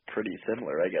stats were pretty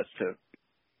similar, I guess, to,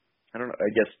 I don't know,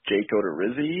 I guess Jake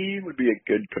Odorizzi would be a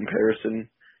good comparison.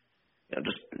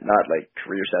 Just not like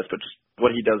career stats, but just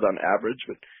what he does on average.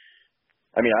 But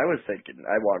I was thinking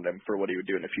I wanted him for what he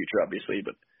would do in the future, obviously,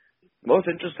 but the most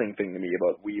interesting thing to me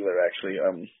about Wheeler, actually,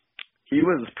 he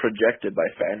was projected by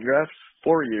Fangraphs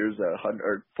 4 years,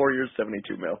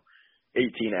 72 mil,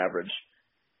 18 average,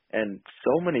 and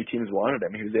so many teams wanted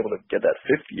him. He was able to get that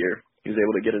fifth year. He was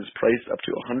able to get his price up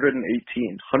to 118,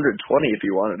 120 if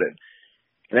he wanted it,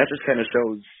 and that just kind of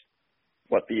shows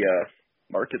what the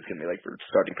market's going to be like for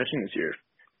starting pitching this year.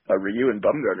 Ryu and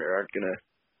Bumgarner aren't going to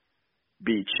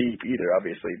be cheap either,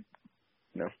 obviously,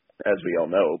 as we all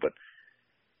know, but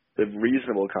the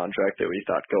reasonable contract that we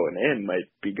thought going in might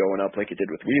be going up like it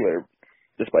did with Wheeler,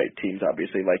 despite teams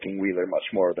obviously liking Wheeler much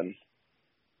more than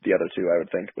the other two, I would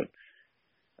think. But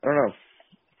I don't know.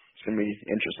 It's going to be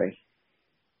interesting.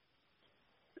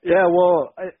 Yeah,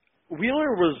 well,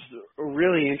 Wheeler was a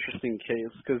really interesting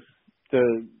case because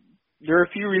there are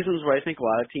a few reasons why I think a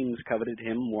lot of teams coveted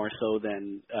him more so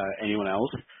than anyone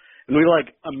else. And we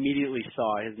immediately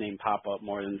saw his name pop up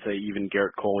more than, say, even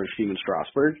Garrett Cole or Steven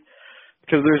Strasburg.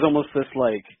 Because there's almost this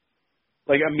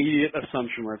immediate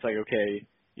assumption where it's like, okay,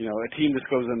 a team just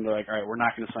goes in and they're like, all right, we're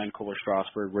not going to sign Cole or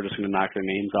Strasburg. We're just going to knock their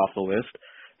names off the list.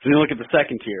 So then you look at the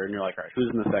second tier and you're like, all right,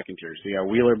 who's in the second tier? So you got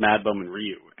Wheeler, Mad Bum, and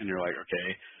Ryu. And you're like, okay,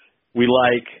 we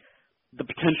like the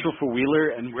potential for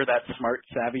Wheeler, and we're that smart,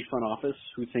 savvy front office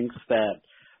who thinks that,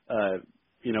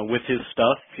 with his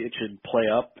stuff, it should play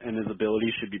up and his ability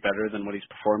should be better than what he's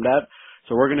performed at.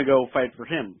 So we're going to go fight for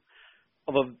him.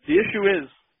 Although the issue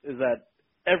is that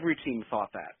every team thought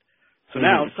that. So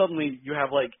now suddenly you have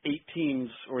 8 teams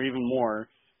or even more,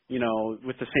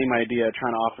 with the same idea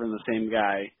trying to offer him the same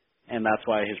guy, and that's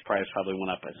why his price probably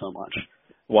went up by so much.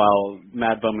 While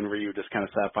Mad Bum and Ryu just kind of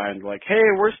sat by and like, hey,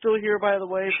 we're still here, by the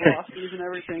way, philosophies and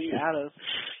everything at us.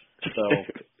 So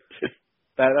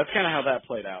that's kind of how that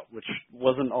played out, which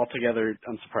wasn't altogether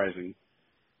unsurprising.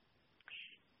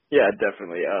 Yeah,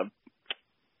 definitely.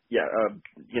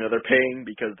 They're paying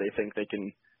because they think they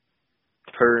can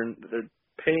they're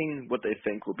paying what they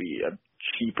think will be a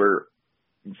cheaper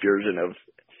version of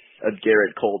a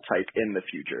Garrett Cole type in the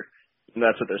future. And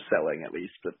that's what they're selling, at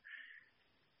least. But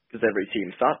because every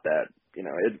team thought that,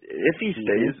 if he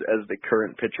stays as the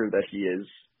current pitcher that he is,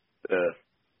 I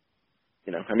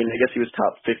guess he was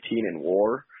top 15 in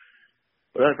WAR.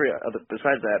 But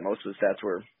besides that, most of the stats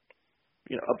were,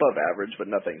 above average, but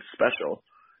nothing special.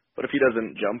 But if he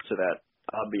doesn't jump to that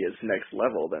obvious next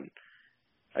level, then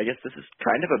I guess this is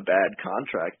kind of a bad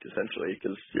contract, essentially,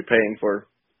 because you're paying for,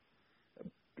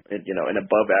 an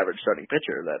above-average starting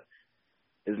pitcher that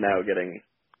is now getting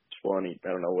 20. I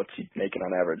don't know what's he making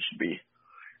on average. Should be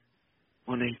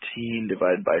 118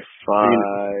 divided by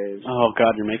 5. Oh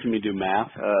God, you're making me do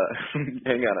math.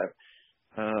 Hang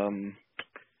on.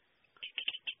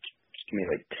 Just give me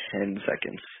 10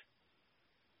 seconds.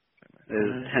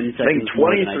 10 I think seconds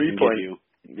more than I can give you.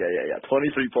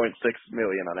 23.6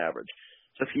 million on average.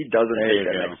 So if he doesn't take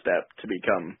that next step to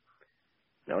become,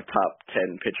 top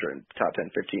 10 pitcher and top 10,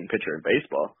 15 pitcher in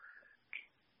baseball,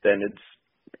 then it's,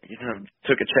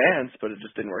 took a chance, but it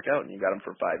just didn't work out, and you got him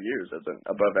for 5 years as an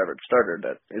above-average starter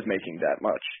that is making that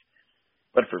much.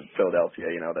 But for Philadelphia,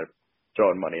 they're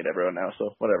throwing money at everyone now,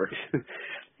 so whatever.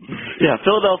 Yeah,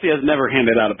 Philadelphia has never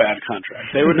handed out a bad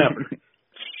contract. They would never.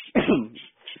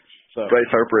 So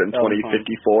Bryce Harper in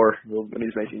 2054 when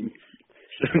he's making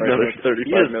another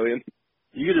 $35 million.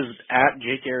 You could just at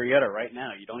Jake Arrieta right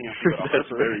now. You don't have to go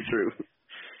That's very true.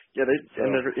 Yeah,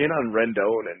 and they're in on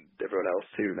Rendon and everyone else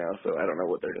too now, so I don't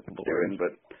know what they're doing,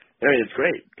 but I mean it's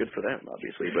great, good for them,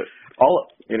 obviously. But all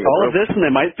of this, and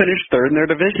they might finish third in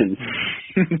their division.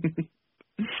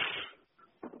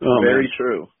 Very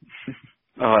true.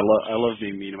 Oh, I love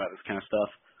being mean about this kind of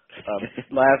stuff.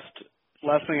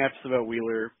 Last thing I have to say about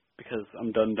Wheeler, because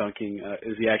I'm done dunking,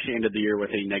 is he actually ended the year with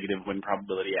a negative win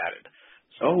probability added.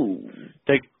 So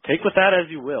take with that as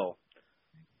you will.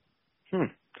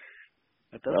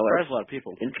 That does surprise a lot of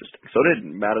people. Interesting. So did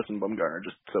Madison Bumgarner,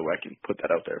 just so I can put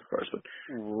that out there, of course. But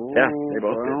yeah, they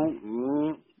both did.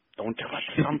 Don't tell that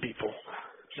to some people.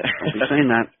 Don't be saying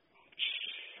that.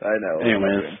 I know.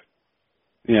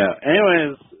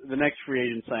 Anyways, the next free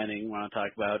agent signing I want to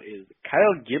talk about is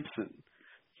Kyle Gibson.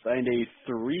 Signed a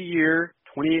 3-year,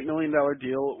 $28 million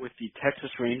deal with the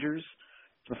Texas Rangers.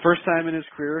 For the first time in his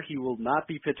career, he will not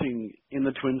be pitching in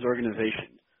the Twins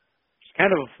organization. It's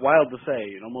kind of wild to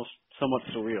say and almost somewhat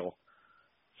surreal.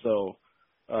 So,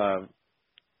 I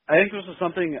think this was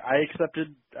something I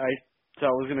accepted. I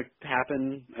thought was going to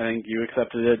happen. I think you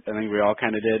accepted it. I think we all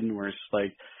kind of did, and we're just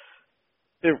like,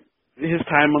 his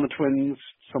time on the Twins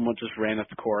somewhat just ran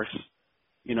its course.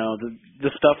 The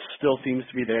stuff still seems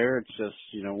to be there. It's just,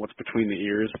 what's between the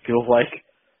ears, it feels like,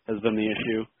 has been the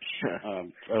issue.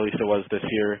 Or at least it was this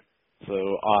year. So,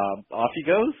 off he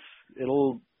goes.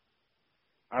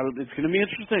 It's going to be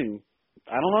interesting.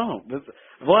 I don't know. There's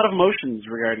a lot of emotions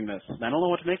regarding this. I don't know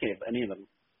what to make of any of them.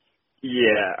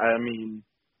 Yeah, I mean,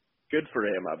 good for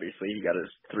him, obviously. He got his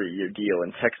 3-year deal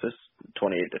in Texas,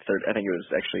 28 to 30. I think it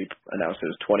was actually announced it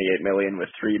was $28 million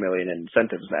with $3 million in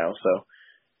incentives now, so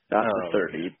not the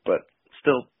 30, but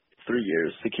still 3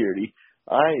 years security.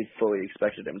 I fully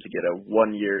expected him to get a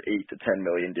 1-year, $8 to $10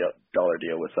 million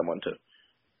deal with someone to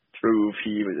prove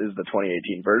he is the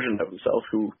 2018 version of himself,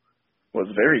 who was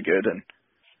very good, and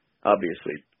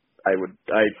obviously I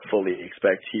fully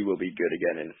expect he will be good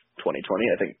again in 2020.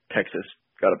 I think Texas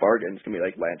got a bargain. It's going to be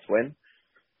like Lance Lynn.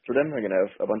 For them, they're going to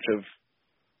have a bunch of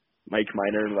Mike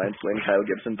Minor, Lance Lynn, Kyle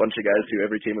Gibson, bunch of guys who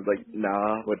every team was like,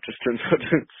 nah, what just turns out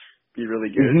to be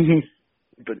really good.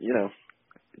 But,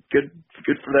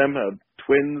 good for them.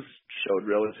 Twins showed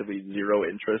relatively zero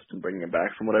interest in bringing him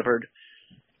back from what I've heard.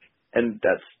 And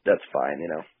that's fine,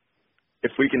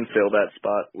 If we can fill that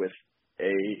spot with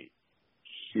a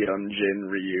Hyunjin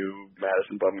Ryu,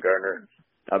 Madison Bumgarner,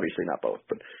 obviously not both,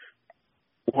 but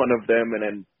one of them, and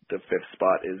then the 5th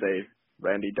spot is a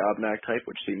Randy Dobnak type,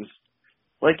 which seems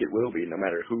like it will be no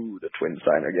matter who the Twins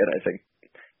sign or get. I think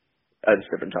that's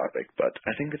a different topic, but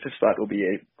I think that this spot will be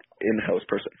a in-house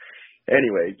person.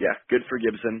 Anyway, yeah, good for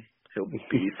Gibson. He'll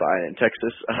be fine in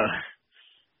Texas.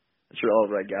 That's all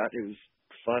I got. It was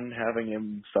fun having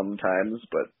him sometimes,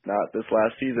 but not this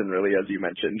last season, really, as you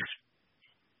mentioned.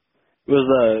 It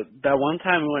was that one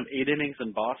time we went 8 innings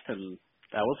in Boston.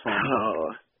 That was fun.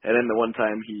 Oh, and then the one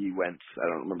time he went, I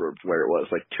don't remember where it was,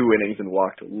 like 2 innings and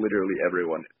walked literally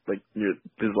everyone, like near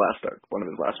his last start, one of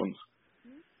his last ones.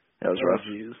 That was rough.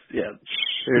 Geez. Yeah,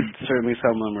 certainly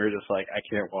some of them were just like, I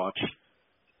can't watch.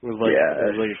 It was like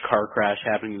a car crash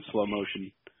happening in slow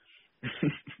motion.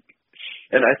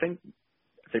 And I think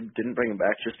they didn't bring him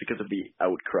back just because of the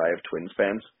outcry of Twins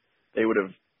fans. They would have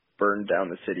burned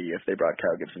down the city if they brought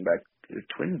Kyle Gibson back.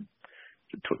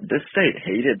 This state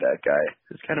hated that guy.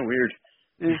 It's kind of weird.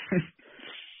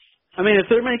 I mean, if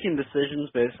they're making decisions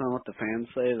based on what the fans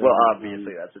say, then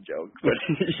obviously that's a joke. But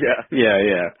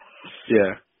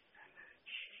yeah.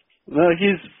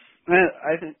 No,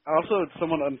 I think also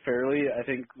somewhat unfairly, I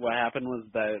think what happened was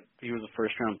that he was a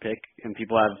first-round pick, and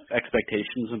people have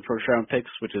expectations in first-round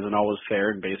picks, which isn't always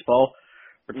fair in baseball.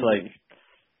 It's like,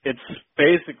 it's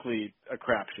basically a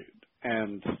crapshoot,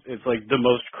 and it's like the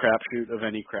most crapshoot of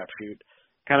any crapshoot.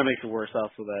 Kind of makes it worse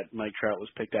also that Mike Trout was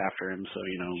picked after him, so,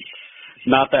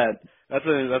 not that, that's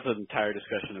an entire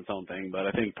discussion, its own thing, but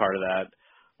I think part of that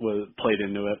was played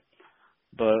into it.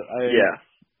 But I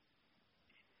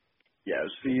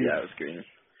was green.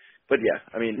 But yeah,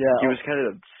 I mean, he was kind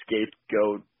of a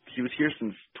scapegoat he was here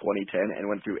since 2010 and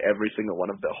went through every single one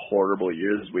of the horrible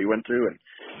years we went through, and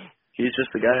he's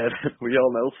just the guy that we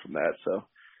all know from that. So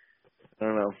I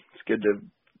don't know. It's good to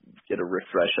get a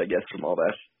refresh, I guess, from all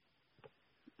that.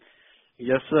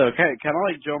 Yes, kind of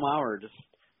like Joe Mauer, just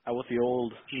out with the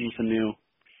old, in with the new.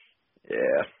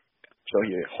 Yeah. So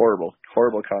he horrible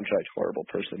contract, horrible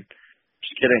person.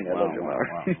 Just kidding. I love Joe Mauer.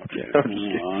 Wow. Okay.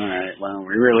 All right. Well,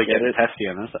 we really get testy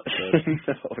on this episode.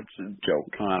 No, it's a joke.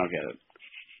 Oh, I don't get it.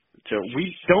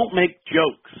 We don't make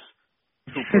jokes.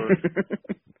 Cooper.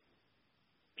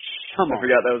 Come on. I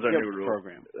forgot that was our new rule.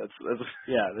 Program. That's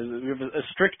yeah. We have a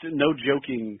strict no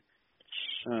joking.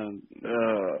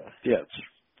 Yeah, it's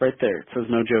right there. It says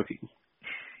no joking.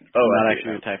 Oh, I'm not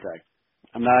actually going to type right.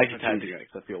 I'm not actually typing right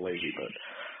because I feel lazy. But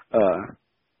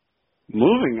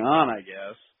moving on, I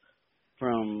guess,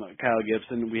 from Kyle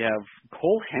Gibson, we have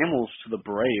Cole Hamels to the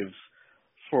Braves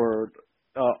for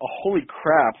holy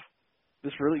crap.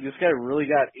 This guy really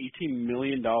got $18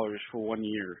 million for 1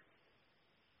 year.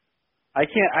 I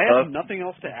have nothing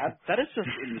else to add. That is just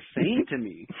insane to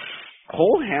me.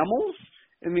 Cole Hamels,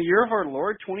 in the year of our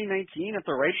Lord 2019, at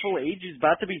the rightful age, he's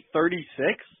about to be 36,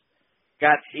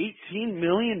 got $18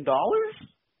 million?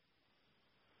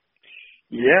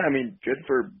 Yeah, I mean, good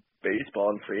for baseball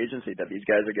and free agency that these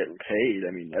guys are getting paid.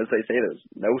 I mean, as they say, there's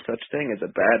no such thing as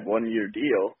a bad 1 year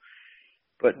deal.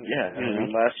 But yeah, I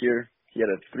mean, last year he had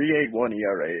a 3.81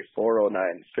 ERA, 4.09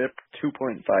 FIP,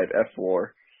 2.5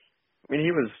 FWAR. I mean,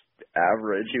 he was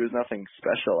average. He was nothing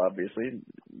special, obviously.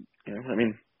 You know, I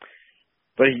mean,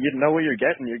 but you know what you're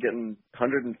getting. You're getting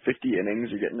 150 innings.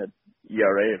 You're getting an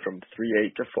ERA from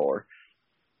 3.8 to 4.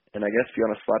 And I guess if you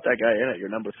want to slot that guy in at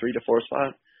your number 3 to 4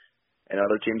 spot, and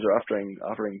other teams are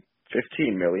offering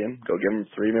 $15 million, go give him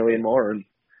 $3 million more, and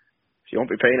you won't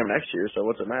be paying him next year. So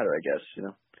what's it matter? I guess, you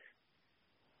know.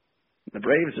 The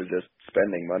Braves are just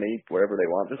spending money wherever they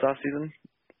want this offseason.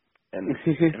 And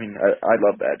I mean, I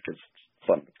love that because it's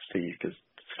fun to see because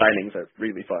signings are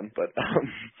really fun. But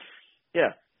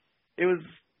yeah, it was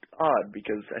odd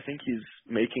because I think he's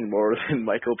making more than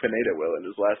Michael Pineda will in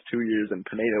his last 2 years, and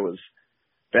Pineda was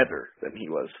better than he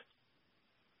was.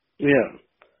 Yeah,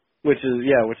 which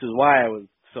is why I was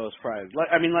so surprised.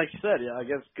 Like you said, yeah, I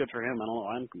guess good for him. I don't know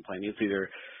why I'm complaining. It's either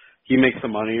he makes the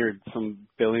money or some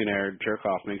billionaire jerk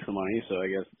off makes the money. So I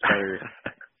guess it's better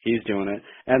he's doing it.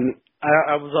 And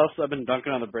I've been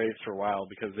dunking on the Braves for a while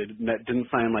because they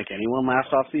didn't sign like anyone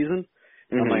last off season.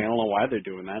 I'm like, I don't know why they're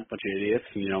doing that. Bunch of idiots,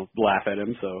 and, laugh at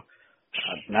him. So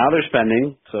now they're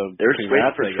spending. So they're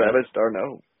waiting for Travis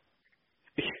d'Arnaud.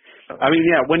 I mean,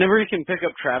 yeah. Whenever you can pick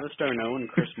up Travis d'Arnaud and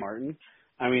Chris Martin,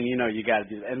 I mean, you got to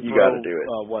do that. And you got to do it.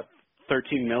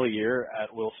 $13 million a year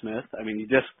at Will Smith? I mean, you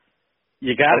got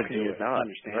to do it. Not?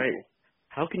 Understandable. Right.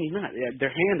 How can you not? Yeah, their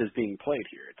hand is being played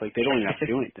here. It's like they don't even have to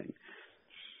do anything.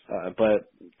 But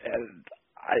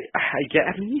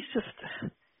he's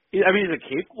just. He's a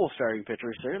capable starting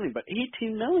pitcher, certainly, but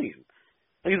 $18 million.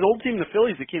 Like his old team, the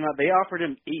Phillies, that came out, they offered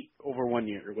him $8 over 1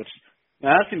 year, which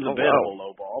now that seems a bit of a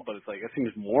low ball, but it's like that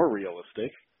seems more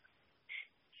realistic.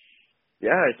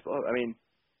 Yeah, I suppose. I mean,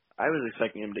 I was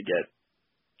expecting him to get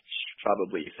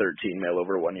probably $13 million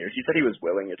over 1 year. He said he was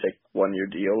willing to take 1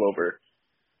 year deal over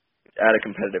at a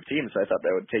competitive team, so I thought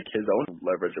that would take his own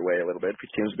leverage away a little bit.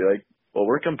 Because teams would be like, well,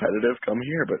 we're competitive, come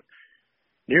here, but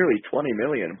nearly $20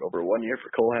 million over 1 year for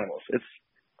Cole Hamels.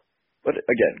 But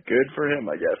again, good for him,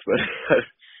 I guess. But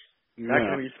not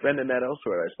going to be spending that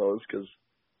elsewhere, I suppose, because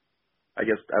I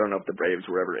guess I don't know if the Braves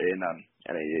were ever in on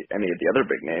any of the other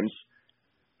big names,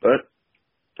 but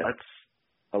that's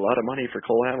a lot of money for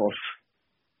Cole Hamels,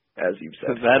 as you've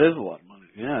said. That is a lot of money.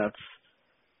 Yeah,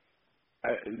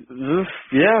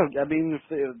 I mean,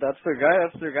 if that's their guy,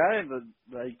 that's their guy. But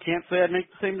I can't say I'd make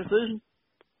the same decision.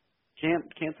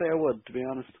 Can't say I would, to be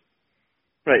honest.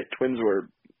 Right, Twins were,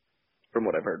 from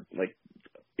what I've heard, like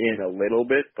in a little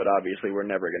bit, but obviously we're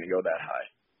never going to go that high.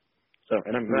 So,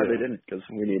 and I'm glad they didn't because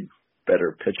we need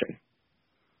better pitching.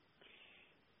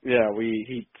 Yeah,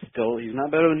 he's not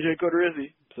better than Jake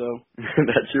Odorizzi, so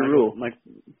that's your rule.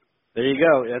 There you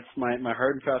go. That's my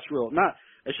hard and fast rule.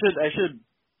 I should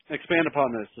expand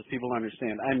upon this so people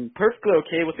understand. I'm perfectly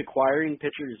okay with acquiring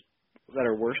pitchers that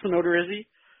are worse than Odorizzi,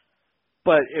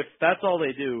 but if that's all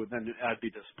they do, then I'd be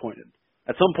disappointed.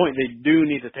 At some point, they do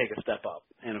need to take a step up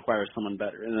and acquire someone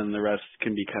better, and then the rest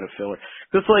can be kind of filler.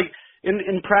 It's like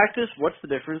in practice, what's the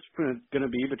difference going to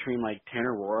be between like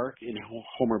Tanner Roark and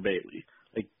Homer Bailey?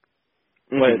 Like,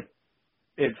 but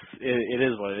it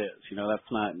is what it is.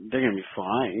 That's not. They're going to be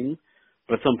fine,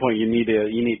 but at some point you need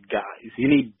guys, you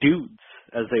need dudes,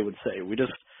 as they would say. We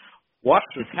just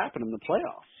watched this happen in the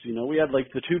playoffs. We had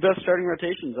like the two best starting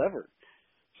rotations ever.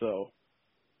 So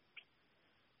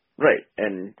Right,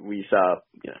 and we saw,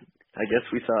 I guess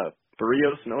we saw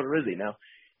Barrios and Odorizzi. Now,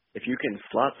 if you can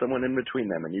slot someone in between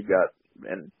them, and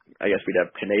and I guess we'd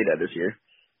have Pineda this year,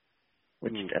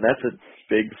 and that's a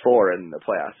big four in the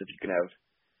playoffs. If you can have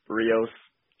Barrios,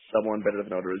 someone better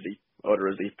than Odorizzi,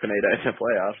 Pineda in the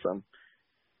playoffs,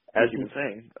 as you've been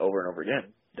saying over and over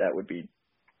again, that's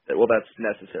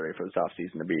necessary for this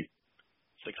offseason to be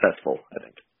successful, I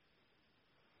think.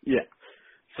 Yeah.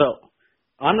 So,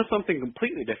 on to something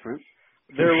completely different.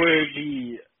 There were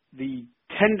the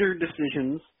tender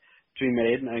decisions to be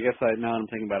made, and I guess now I'm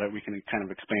thinking about it, we can kind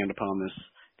of expand upon this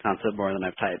concept more than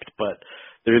I've typed, but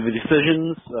there are the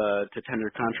decisions to tender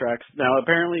contracts. Now,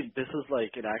 apparently, this is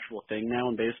like an actual thing now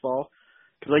in baseball.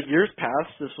 Because like years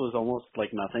past, this was almost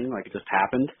like nothing, like it just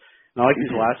happened. Not like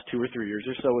these last 2 or 3 years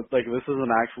or so, it's like this is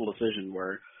an actual decision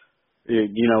where,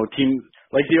 teams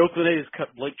like the Oakland A's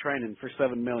cut Blake Trinan for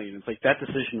 $7 million. It's like that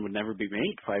decision would never be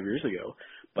made 5 years ago,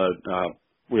 but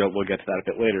we'll get to that a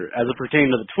bit later. As it pertained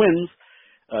to the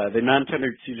Twins, they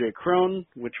non-tendered C.J. Cron,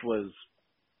 which was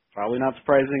probably not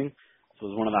surprising. This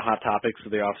was one of the hot topics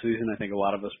of the offseason. I think a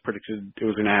lot of us predicted it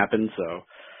was going to happen, so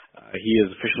he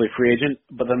is officially a free agent.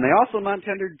 But then they also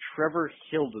non-tendered Trevor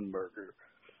Hildenberger,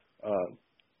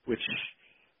 which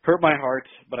hurt my heart,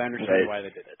 but I understand why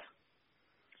they did it.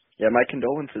 Yeah, my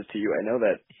condolences to you. I know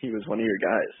that he was one of your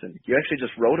guys, and you actually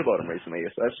just wrote about him recently,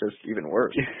 so that's just even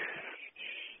worse.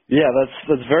 Yeah,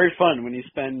 that's very fun when you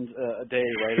spend a day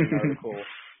writing an article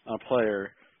on a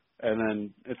player, and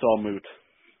then it's all moot.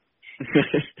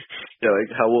 Yeah,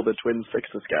 like, how will the Twins fix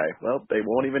this guy? Well, they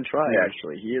won't even try,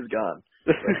 actually. He is gone.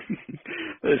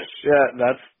 Yeah,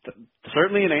 that's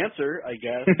certainly an answer, I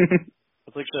guess.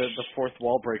 It's like the fourth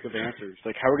wall break of answers.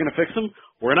 Like, how are we going to fix him?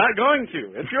 We're not going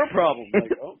to. It's your problem.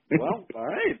 Like, oh, well, all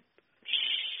right.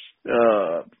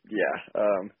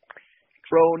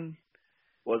 Cron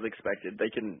was expected. They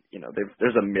can,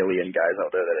 there's a million guys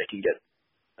out there that they can get.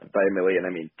 By a million,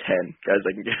 I mean 10 guys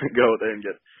they can go there and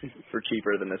get for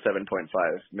cheaper than the $7.5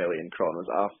 million Cron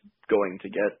was going to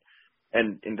get.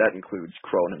 And that includes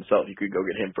Cron himself. You could go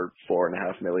get him for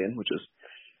 $4.5 million, which is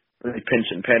really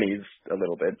pinching pennies a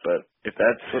little bit. But if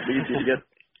that's what leads you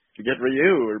to get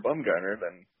Ryu or Bumgarner,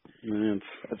 then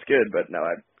that's good. But no,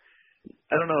 I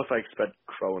don't know if I expect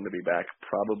Cron to be back.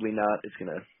 Probably not. It's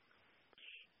gonna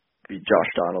be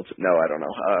Josh Donaldson. No, I don't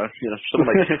know.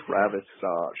 Someone like Travis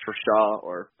Shaw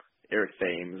or Eric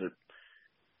Thames or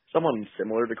someone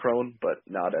similar to Cron, but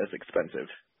not as expensive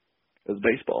as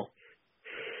baseball.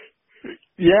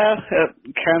 Yeah,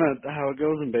 kind of how it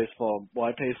goes in baseball.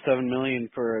 Why pay $7 million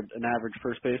for an average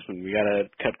first baseman? We got to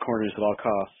cut corners at all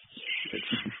costs.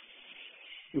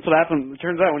 That's what happens. It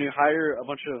turns out when you hire a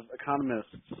bunch of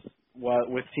economists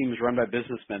with teams run by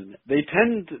businessmen, they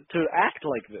tend to act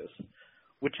like this,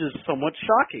 which is somewhat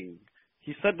shocking.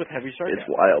 He said with heavy sarcasm. It's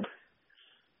wild.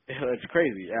 It's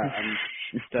crazy. Yeah, I'm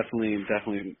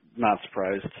definitely not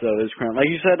surprised. So there's like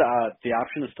you said, the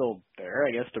option is still there,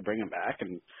 I guess, to bring him back,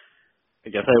 and I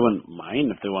guess I wouldn't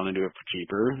mind if they want to do it for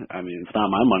cheaper. I mean, it's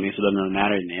not my money, so it doesn't really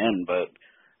matter in the end. But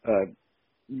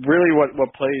really,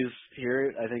 what plays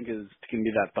here, I think, is can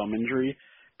be that thumb injury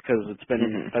because it's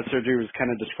been that surgery was kind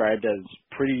of described as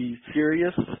pretty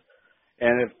serious,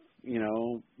 and if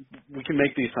we can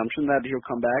make the assumption that he'll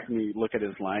come back and we look at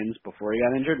his lines before he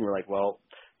got injured and we're like, well,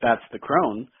 that's the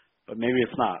Cron, but maybe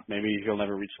it's not. Maybe he'll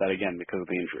never reach that again because of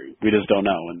the injury. We just don't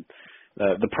know. And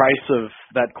the price of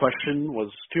that question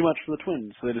was too much for the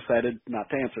Twins, so they decided not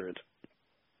to answer it.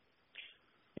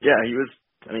 Yeah, he was,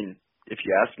 I mean, if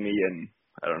you ask me in,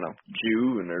 I don't know,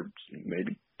 June or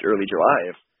maybe early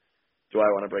July, do I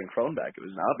want to bring Cron back? It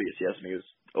was an obvious yes, and he was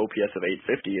OPS of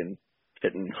 850 and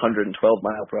hitting 112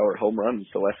 mile per hour home runs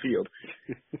to left field.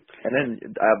 And then,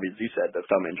 obviously, you said the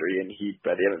thumb injury, and he,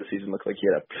 by the end of the season, looked like he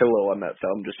had a pillow on that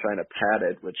thumb just trying to pad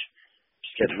it, which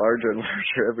just gets larger and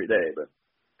larger every day. But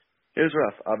it was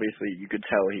rough. Obviously, you could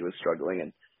tell he was struggling,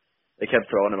 and they kept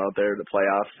throwing him out there to the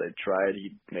playoffs. They tried.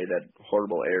 He made that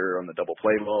horrible error on the double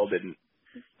play ball. Couldn't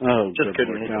hit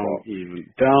the ball.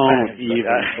 Don't even.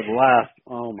 For the last.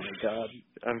 Oh, my God.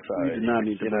 I'm sorry. You did not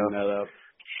need to bring that up.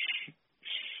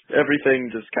 Everything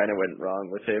just kind of went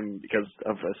wrong with him because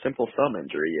of a simple thumb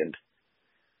injury, and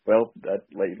well, that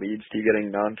leads to getting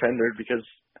non-tendered because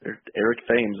Eric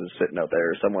Thames is sitting out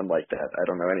there or someone like that. I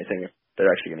don't know anything if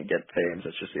they're actually going to get Thames.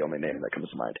 That's just the only name that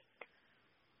comes to mind.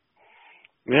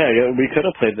 Yeah, we could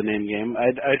have played the name game.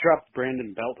 I dropped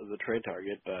Brandon Belt as a trade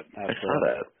target, but I saw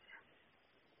that.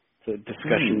 It's a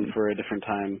discussion for a different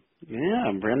time.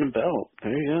 Yeah, Brandon Belt.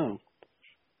 There you go.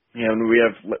 Yeah, when we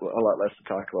have a lot less to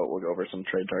talk about, we'll go over some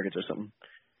trade targets or something.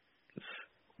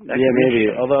 Yeah,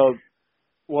 maybe. Although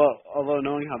Well, although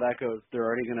knowing how that goes, they're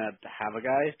already going to have a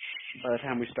guy by the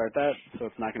time we start that, so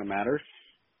it's not going to matter.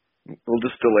 We'll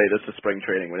just delay this to spring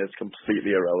training when it's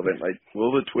completely irrelevant. Like,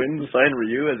 will the Twins sign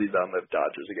Ryu as he's on the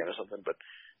Dodgers again or something? But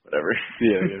whatever.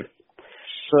 Yeah.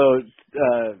 So,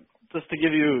 just to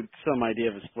give you some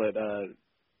idea of a split,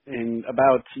 in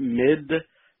about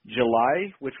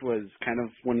mid-July, which was kind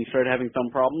of when he started having thumb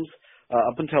problems,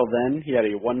 up until then, he had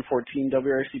a 114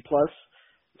 WRC+,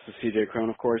 so CJ Cron,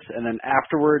 of course, and then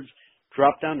afterwards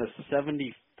dropped down to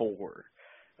 74.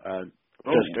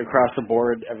 Just across the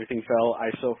board, everything fell.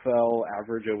 ISO fell,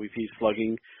 average OVP,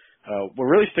 slugging. What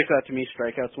really sticks out to me,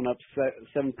 strikeouts went up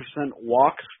 7%,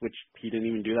 walks, which he didn't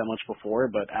even do that much before,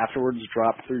 but afterwards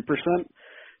dropped 3%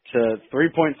 to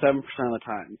 3.7% of the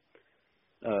time.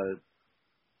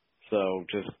 So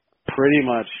just pretty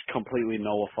much completely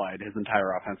nullified his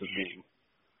entire offensive game.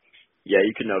 Yeah,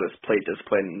 you can notice plate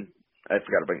discipline. I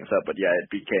forgot to bring this up, but yeah, it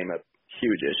became a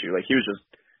huge issue. Like, he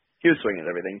was swinging at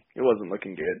everything. It wasn't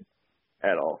looking good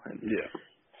at all. And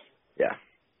yeah,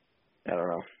 I don't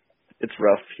know. It's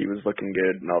rough. He was looking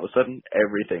good, and all of a sudden,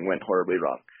 everything went horribly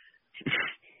wrong,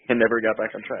 and never got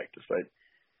back on track, despite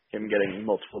him getting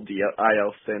multiple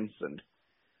IL stints and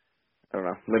I don't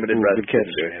know, limited rest. Good catch.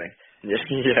 Didn't do anything. Yeah,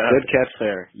 good catch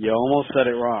there. You almost said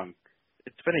it wrong.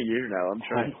 It's been a year now. I'm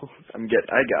trying.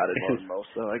 I got it more than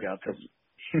most, so I got this.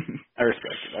 I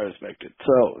respect it.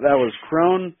 So that was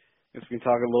Cron. If we can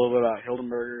talk a little bit about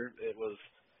Hildenberger, it was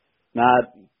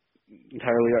not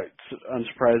entirely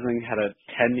unsurprising. Had a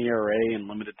 10 ERA in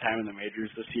limited time in the majors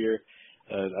this year.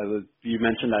 You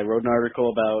mentioned I wrote an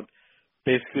article about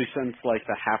basically since like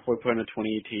the halfway point of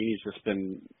 2018, he's just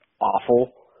been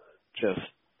awful, just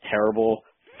terrible.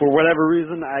 For whatever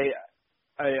reason, I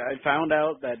found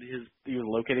out that he was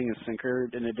locating his sinker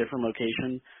in a different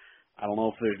location. I don't know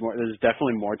if there's more. There's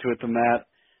definitely more to it than that,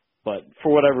 but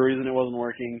for whatever reason, it wasn't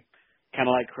working. Kind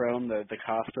of like Chrome, the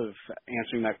cost of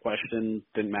answering that question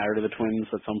didn't matter to the Twins.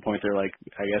 At some point, they're like,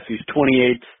 I guess he's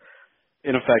 28,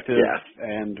 ineffective,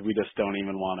 and we just don't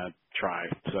even want to try.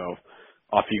 So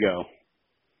off you go.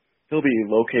 He'll be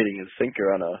locating his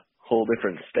sinker on a whole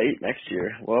different state next year.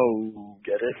 Whoa,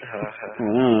 get it?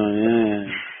 Oh,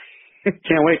 yeah.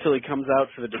 Can't wait till he comes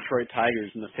out for the Detroit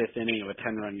Tigers in the 5th inning of a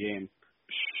 10-run game.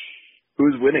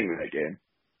 Who's winning that game?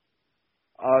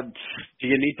 Do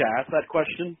you need to ask that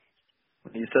question?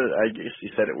 You said it, I guess you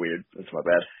said it weird. That's my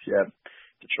bad. Yeah,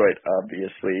 Detroit,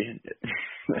 obviously.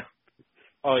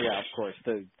 Oh, yeah, of course.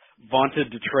 The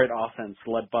vaunted Detroit offense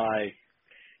led by...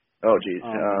 Oh, geez.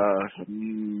 Oh,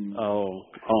 no.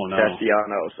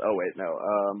 Castellanos. Oh, wait, no.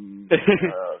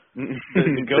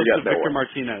 The ghost of Victor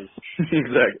Martinez.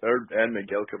 Exactly. And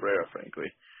Miguel Cabrera,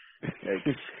 frankly.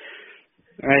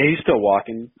 He's still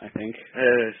walking, I think.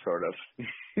 Sort of.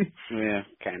 Yeah,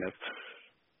 kind of.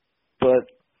 But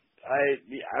I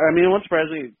mean, it won't surprise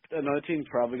me. Another team's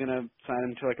probably going to sign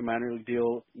him to like a minor league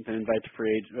deal, then invite to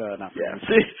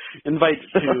invite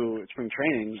to spring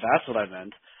training. That's what I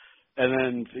meant. And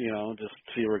then, just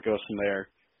see where it goes from there.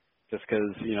 Just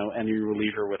because, any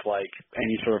reliever with like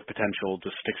any sort of potential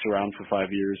just sticks around for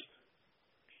 5 years.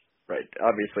 Right.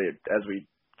 Obviously, as we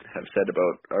have said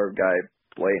about our guy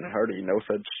Blaine Hardy, no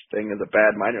such thing as a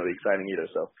bad minor league signing either.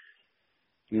 So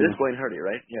it is Blaine Hardy,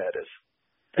 right? Yeah, it is.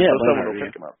 Yeah, so someone will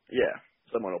pick him up. Yeah,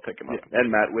 someone will pick him up.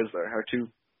 And Matt Wisler, our 2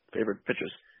 favorite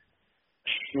pitchers.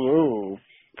 Whoa,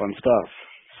 fun stuff.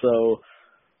 So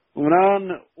moving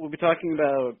on, we'll be talking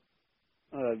about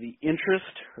the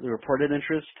reported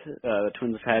interest the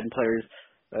Twins have had in players.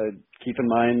 Keep in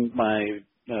mind my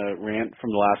rant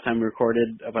from the last time we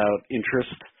recorded about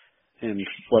interest and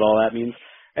what all that means.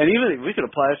 And even we could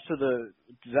apply this to the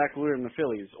Zach Wheeler and the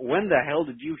Phillies. When the hell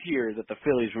did you hear that the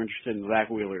Phillies were interested in Zach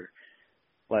Wheeler?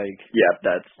 Or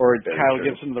Kyle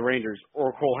Gibson to the Rangers,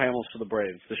 or Cole Hamels to the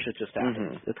Braves. This shit just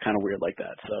happens. It's kind of weird like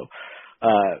that. So,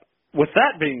 with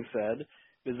that being said,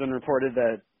 it's been reported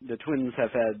that the Twins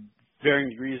have had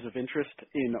varying degrees of interest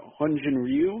in Hyun-Jin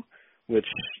Ryu, which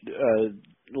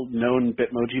known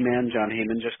Bitmoji man John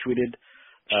Heyman just tweeted.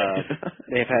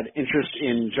 They've had interest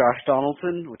in Josh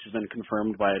Donaldson, which has been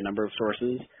confirmed by a number of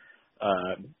sources,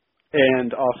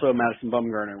 and also Madison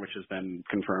Bumgarner, which has been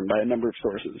confirmed by a number of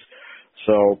sources.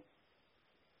 So,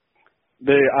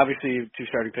 they obviously 2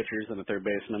 starting pitchers and a third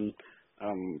baseman.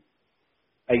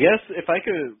 I guess if I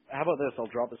could, how about this? I'll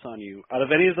drop this on you. Out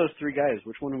of any of those 3 guys,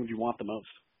 which one would you want the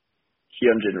most?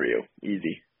 Hyun-Jin Ryu,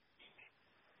 easy.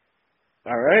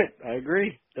 All right, I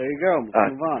agree. There you go.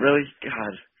 Let's move on. Really?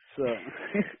 God. So,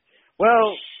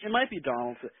 well, it might be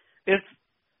Donaldson. It's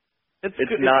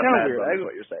not Mad weird. Bum, is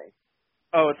what you're saying.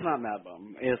 Oh, it's not Mad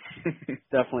Bum. It's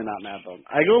definitely not Mad Bum.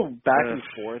 I go back and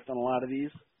forth on a lot of these.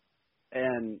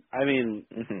 And I mean,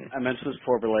 Mm-hmm. I mentioned this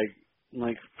before, but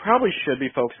like probably should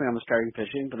be focusing on the starting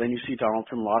pitching. But then you see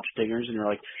Donaldson launch dingers, and you're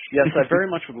like, yes, I very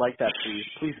much would like that.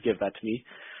 Please give that to me.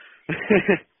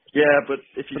 Yeah, but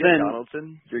if you But get then-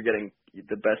 Donaldson, you're getting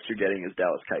the best you're getting is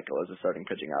Dallas Keuchel as a starting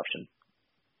pitching option.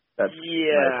 That's my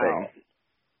thing.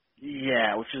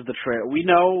 Yeah, which is the trade. We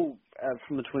know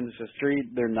from the Twins' history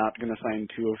they're not going to sign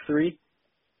 2 of 3.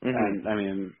 Mm-hmm. And I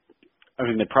mean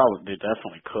they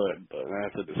definitely could, but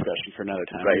that's a discussion for another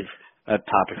time. Right. That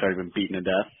topic's already been beaten to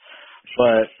death.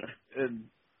 But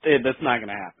that's not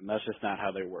going to happen. That's just not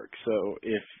how they work. So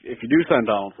if you do sign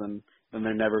Donaldson, then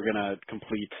they're never going to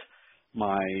complete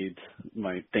my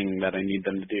thing that I need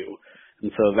them to do.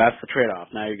 And so that's the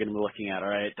trade-off. Now you're going to be looking at, all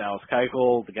right, Dallas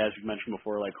Keuchel, the guys we mentioned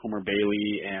before, like Homer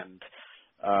Bailey, and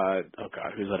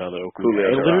who's that other Oakland guy?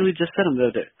 I literally just said him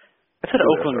the other day. I said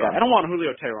Julio Oakland Teheran. guy. I don't want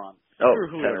Julio Teheran.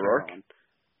 Julio Tanner Rourke? Teheran.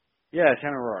 Yeah,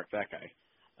 Tanner Rourke, that guy.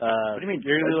 What do you mean?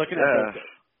 You're going to be looking at that.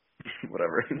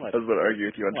 Whatever. What? I was about to argue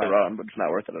with you on What? Tehran, but it's not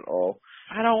worth it at all.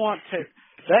 I don't want to.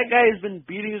 That guy has been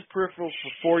beating his peripherals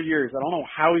for 4 years. I don't know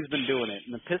how he's been doing it,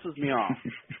 and it pisses me off.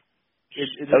 It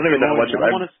I don't even know annoys much me. I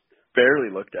about it. I barely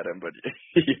looked at him, but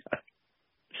yeah.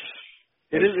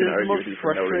 It is the most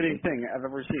frustrating thing I've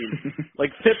ever seen.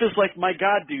 Like, Pip is like, my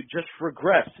God, dude, just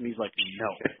regress. And he's like, no.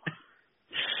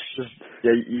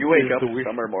 Yeah, you wake It's up the weird-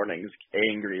 summer mornings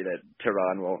angry that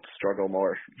Tehran won't struggle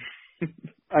more.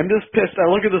 I'm just pissed. I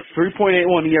look at this 3.81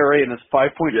 ERA and this 5.26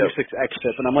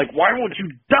 xFIP, and I'm like, why won't you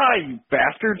die, you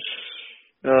bastard?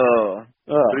 Oh,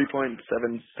 Ugh.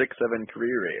 3.767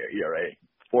 career ERA,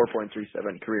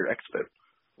 4.37 career xFIP.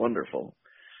 Wonderful.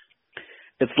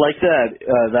 It's like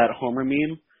that Homer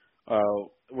meme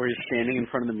where he's standing in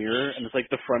front of the mirror, and it's like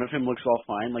the front of him looks all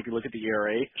fine. Like you look at the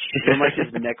ERA, and like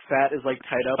his neck fat is like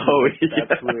tied up. Oh,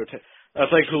 That's Julio.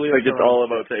 That's like Julio. Like it's all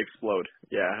about to explode.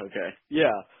 Yeah, okay.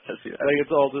 Yeah, I see that. like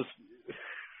it's all just.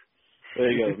 There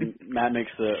you go. Matt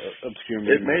makes the obscure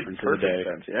meme. It made reference of the perfect day.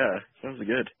 sense. Yeah, sounds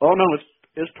good. Oh no,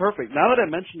 it's perfect. Now that I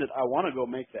mentioned it, I want to go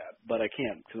make that, but I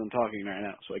can't because I'm talking right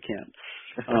now, so I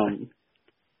can't.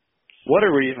 What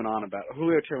are we even on about?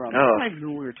 Julio Teheran. I don't even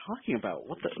know what we were talking about.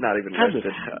 What the? It's not even How listed.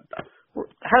 did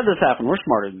this happen? We're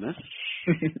smarter than this.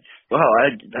 Wow,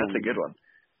 that's a good one.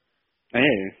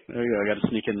 Hey, there you go. I got to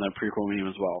sneak in the prequel meme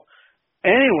as well.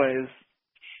 Anyways,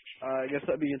 I guess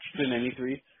I'd be interested in any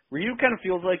 3. Ryu kind of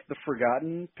feels like the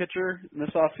forgotten pitcher in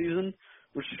this offseason,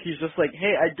 which he's just like,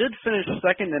 hey, I did finish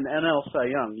second in NL Cy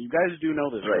Young. You guys do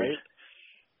know this, right?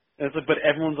 And it's like, but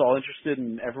everyone's all interested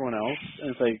in everyone else,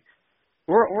 and it's like,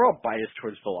 we're all biased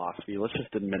towards philosophy. Let's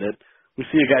just admit it. We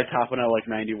see a guy topping out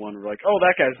like 91. We're like, oh,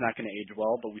 that guy's not going to age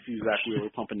well. But we see Zach Wheeler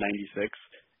pumping 96,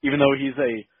 even though he's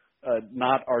a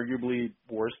not arguably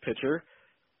worse pitcher.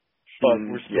 But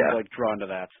we're still like drawn to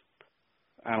that.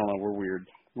 I don't know. We're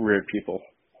weird people.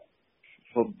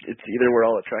 Well, it's either we're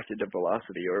all attracted to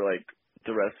velocity or like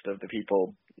the rest of the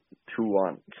people who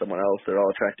want someone else. They're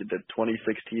all attracted to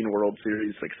 2016 World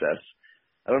Series success.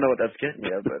 I don't know what that's getting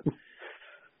you, but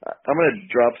I'm going to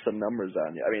drop some numbers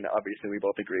on you. I mean, obviously we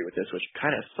both agree with this, which kind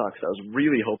of sucks. I was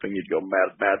really hoping you'd go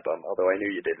Mad Bum, although I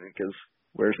knew you didn't because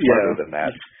we're smarter than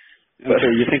that. But,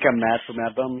 you think I'm mad for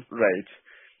Mad Bum? Right.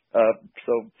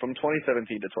 So from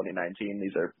 2017 to 2019,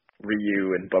 these are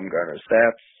Ryu and Bumgarner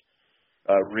stats.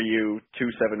 Ryu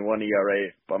 2.71 ERA,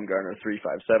 Bumgarner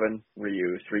 3.57,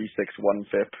 Ryu 3.61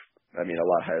 FIP. I mean, a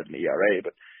lot higher than the ERA,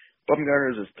 but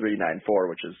Bumgarner's is 3.94,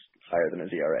 which is higher than his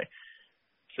ERA.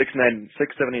 679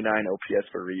 OPS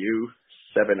for Ryu,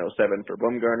 707 for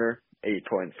Bumgarner,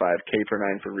 8.5 K per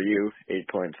 9 for Ryu,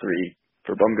 8.3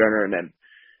 for Bumgarner, and then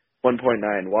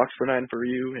 1.9 walks per 9 for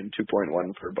Ryu and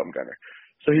 2.1 for Bumgarner.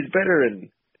 So he's better in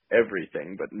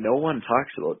everything, but no one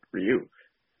talks about Ryu.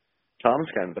 Tom's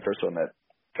kind of the first one that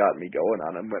got me going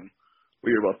on him when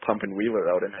we were both pumping Wheeler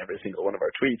out in every single one of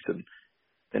our tweets, and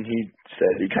then he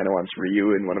said he kind of wants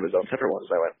Ryu in one of his own separate ones.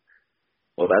 I went,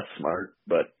 well, that's smart,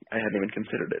 but I hadn't even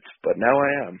considered it. But now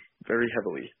I am, very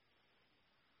heavily.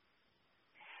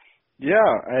 Yeah,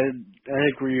 I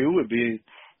think Ryu would be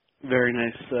a very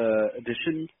nice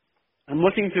addition. I'm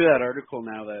looking through that article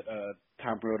now that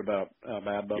Tom wrote about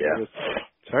Mad Bum. Yeah.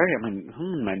 Sorry,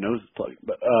 my nose is plugged,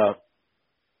 but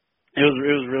it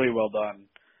was really well done.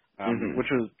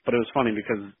 But it was funny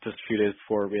because just a few days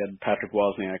before we had Patrick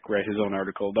Wozniak write his own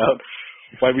article about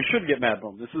why we should get Mad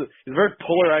Bum. He's a very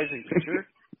polarizing picture.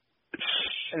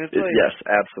 And it's like, yes,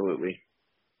 absolutely.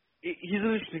 He's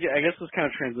interesting. I guess this kind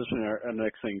of transition our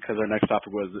next thing because our next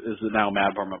topic is now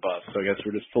Mad Bum a bust. So I guess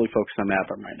we're just fully focused on Mad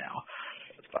Bum right now.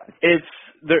 That's fine. It's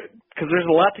there because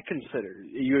there's a lot to consider.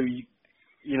 You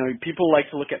know, people like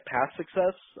to look at past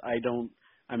success. I don't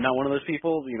I'm not one of those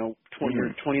people.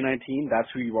 2019,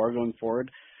 that's who you are going forward.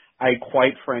 I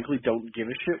quite frankly don't give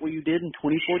a shit what you did in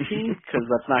 2014 because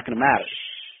that's not going to matter.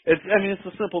 It's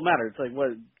a simple matter. It's like,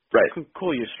 what? Right.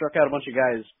 Cool. You struck out a bunch of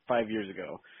guys 5 years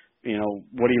ago.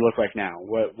 What do you look like now?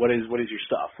 What is your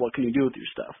stuff? What can you do with your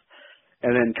stuff?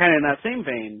 And then, kind of in that same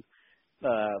vein,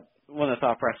 one of the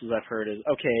thought processes I've heard is,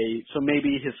 okay, so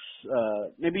maybe his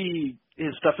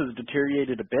stuff has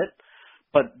deteriorated a bit,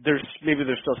 but there's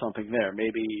still something there.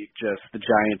 Maybe just the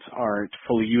Giants aren't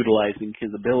fully utilizing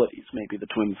his abilities. Maybe the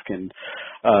Twins can,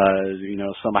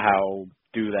 somehow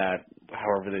do that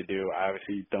however they do. I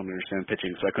obviously don't understand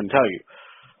pitching, so I couldn't tell you.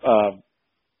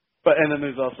 And then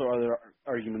there's also other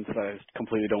arguments that I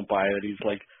completely don't buy, that he's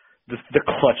like the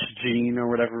clutch gene or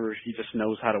whatever. He just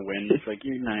knows how to win. It's like,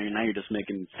 now you're just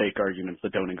making fake arguments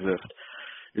that don't exist.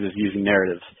 You're just using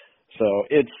narratives. So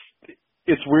it's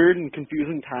weird and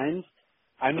confusing times.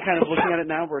 I'm kind of looking at it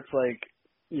now where it's like,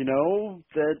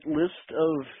 that list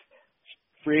of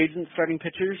free agent starting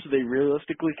pitchers they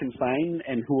realistically can sign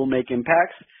and who will make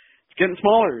impacts, it's getting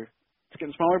smaller. It's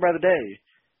getting smaller by the day.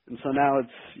 And so now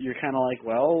you're kind of like,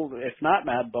 well, if not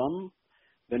Mad Bum,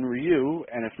 then Ryu,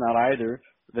 and if not either,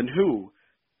 then who?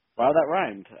 Wow, that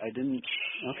rhymed. I didn't.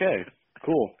 Okay,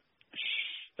 cool.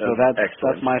 So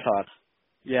that's my thoughts.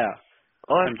 Yeah.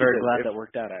 I'm very glad that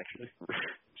worked out, actually.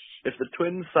 If the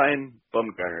Twins sign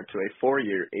Bumgarner to a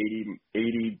 4-year,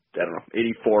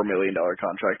 $84 million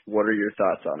contract, what are your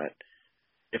thoughts on it?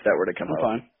 If that were to come out,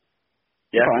 fine.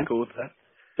 Yeah, fine. Cool with that.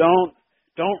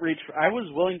 Don't reach. I was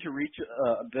willing to reach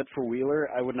a bit for Wheeler.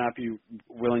 I would not be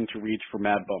willing to reach for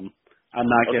Mad Bum. I'm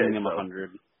not getting him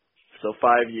 100. So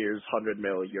 5 years, $100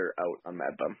 million, you're out on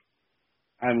Mad Bum.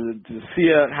 I'm see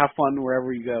ya. Have fun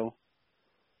wherever you go.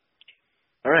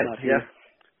 All right. Yeah.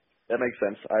 That makes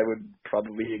sense. I would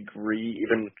probably agree.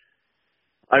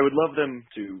 I would love them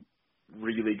to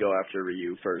really go after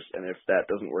Ryu first, and if that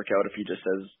doesn't work out, if he just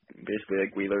says basically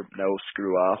like Wheeler, no,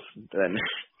 screw off, then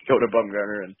go to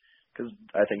Bumgarner, and because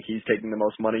I think he's taking the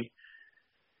most money.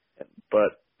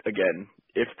 But again,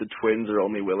 if the Twins are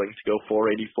only willing to go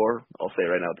 $484, I'll say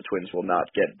right now the Twins will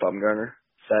not get Bumgarner.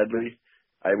 Sadly,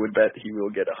 I would bet he will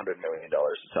get $100 million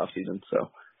this offseason.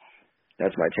 So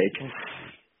that's my take.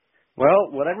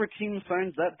 Well, whatever team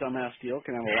signs that dumbass deal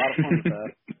can have a lot of fun with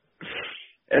that.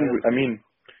 And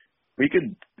we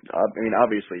could.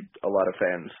 Obviously, a lot of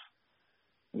fans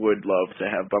would love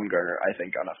to have Bumgarner. I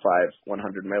think on a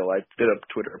 $100 million. I did a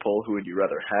Twitter poll: who would you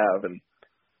rather have? And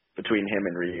between him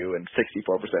and Ryu, and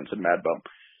 64% said Mad Bum.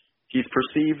 He's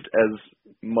perceived as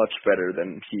much better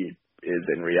than he is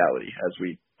in reality, as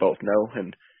we both know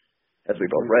and as we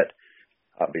both read.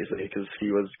 Obviously, because he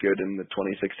was good in the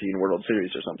 2016 World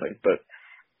Series or something. But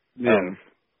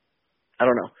I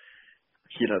don't know.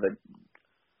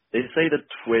 They say the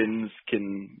Twins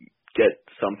can get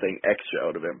something extra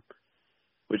out of him,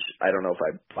 which I don't know if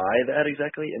I buy that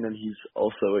exactly. And then he's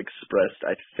also expressed,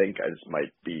 I think, as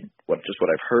might be what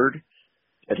I've heard,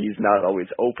 that he's not always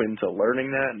open to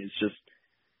learning that, and he's just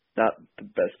not the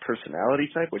best personality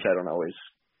type, which I don't always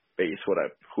base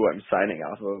who I'm signing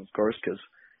off of course, because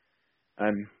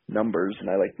I'm numbers and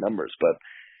I like numbers, but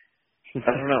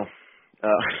I don't know.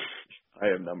 I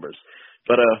have numbers,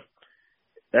 but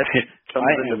that comes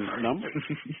into numbers.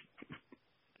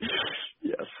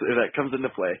 Yes, that comes into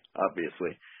play,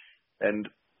 obviously. And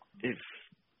if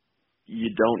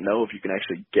you don't know if you can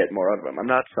actually get more out of him, I'm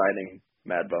not signing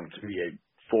Mad Bum to be a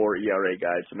 4 ERA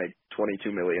guy to make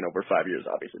 $22 million over 5 years.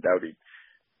 Obviously, that would be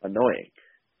annoying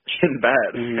and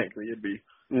bad. Frankly, it'd be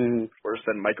worse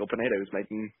than Michael Pineda, who's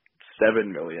making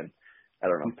 $7 million. I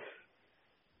don't know.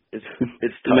 It's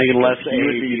tough. Making less. He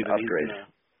would be an upgrade,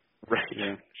 right?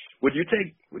 Yeah. Would you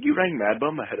rank Mad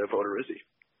Bum ahead of Odorizzi?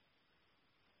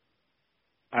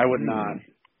 I would not.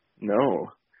 No.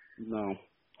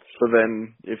 So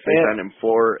then, if they signed him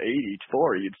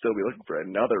 $484, you'd still be looking for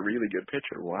another really good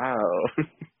pitcher. Wow.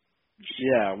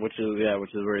 Yeah, which is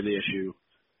where the issue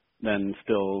then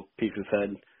still peeks its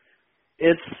head.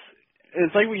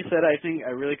 It's like what you said. I think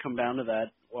I really come down to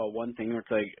that. Well, one thing where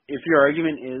it's like, if your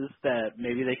argument is that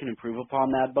maybe they can improve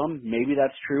upon Mad Bum, maybe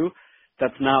that's true.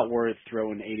 That's not worth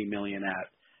throwing $80 million at.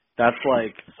 That's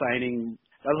like signing.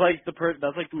 That's like the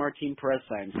Martin Perez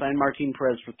sign. Sign Martin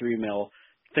Perez for $3 million.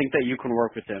 Think that you can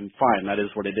work with him. Fine, that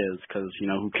is what it is. Because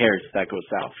who cares if that goes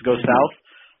south? If it goes south,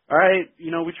 all right.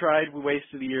 We tried. We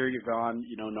wasted a year. You're gone.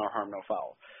 No harm, no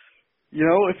foul.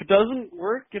 If it doesn't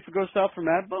work, if it goes south for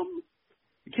Mad Bum,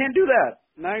 you can't do that.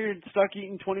 Now you're stuck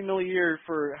eating $20 million a year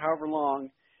for however long,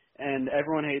 and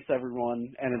everyone hates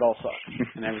everyone, and it all sucks,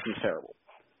 and everything's terrible.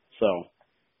 So.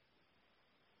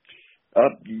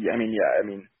 If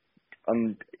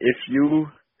you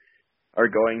are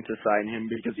going to sign him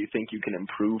because you think you can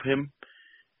improve him,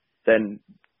 then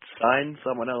sign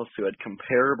someone else who had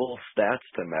comparable stats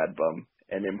to Mad Bum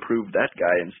and improve that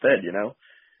guy instead, you know?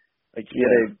 Like, he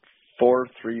had a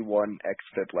 4.31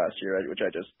 xFIP last year, which I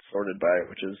just sorted by,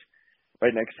 which is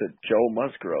right next to Joe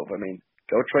Musgrove. I mean,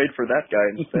 go trade for that guy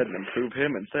instead and improve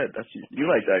him instead. You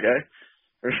like that guy?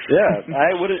 Yeah,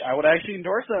 I would actually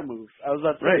endorse that move. I was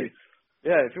about to say, right.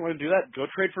 Yeah, if you want to do that, go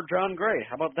trade for John Gray.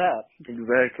 How about that?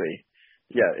 Exactly.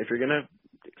 Yeah, if you're gonna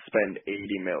spend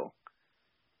 $80 million,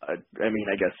 I mean,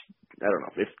 I guess I don't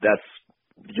know if that's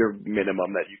your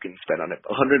minimum that you can spend on it.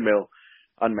 $100 million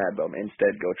on Mad Bum.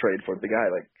 Instead, go trade for the guy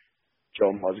like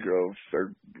Joe Musgrove,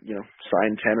 or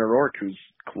sign Tanner Rourke, who's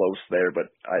close there.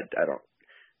 But I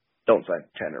don't sign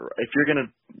Tanner. If you're gonna,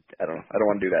 I don't know. I don't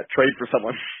want to do that. Trade for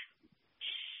someone.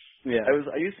 Yeah.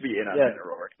 I used to be in on Tanner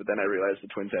Rourke, but then I realized the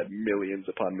Twins had millions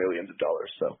upon millions of dollars.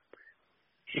 So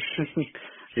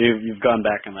you've gone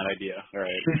back on that idea. All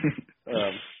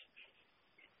right.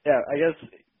 Yeah,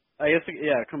 I guess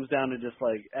it comes down to just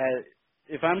like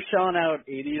if I'm shelling out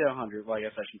 80 to 100, well, I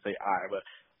guess I shouldn't say but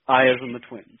I as in the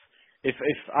Twins. If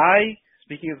I,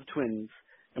 speaking of the Twins,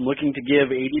 am looking to give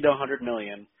 80 to 100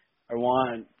 million, I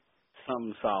want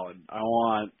something solid. I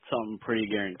want something pretty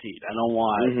guaranteed. I don't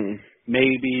want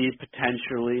maybe,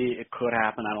 potentially, it could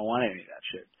happen. I don't want any of that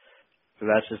shit. So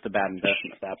that's just a bad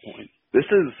investment at that point. This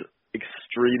is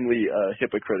extremely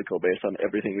hypocritical based on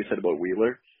everything we said about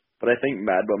Wheeler, but I think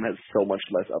Mad Bum has so much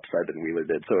less upside than Wheeler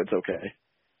did, so it's okay.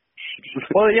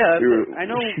 Well, yeah, I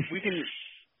know we can.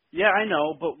 Yeah, I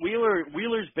know, but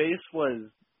Wheeler's base was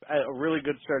a really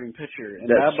good starting pitcher, and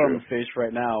Mad Bum's base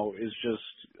right now is just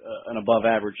an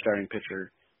above-average starting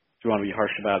pitcher. If you want to be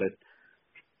harsh about it.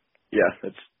 Yeah,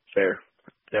 that's fair.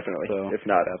 Definitely. So, if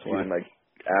not, that's even like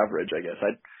average, I guess.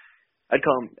 I'd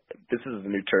call them. This is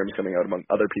the new terms coming out among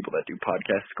other people that do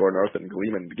podcasts. Score North and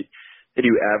Gleeman. They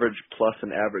do average plus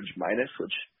and average minus,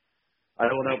 which I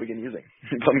will now begin using.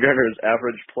 Bumgarner is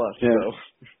average plus. Yeah. So.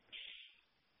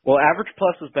 Well, average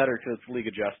plus is better because it's league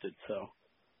adjusted. So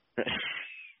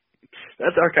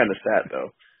that's our kind of stat, though.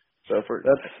 So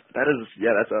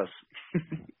that's us.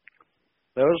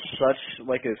 That was such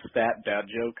like a stat dad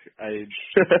joke. I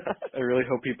really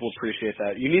hope people appreciate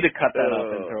that. You need to cut that up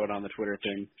and throw it on the Twitter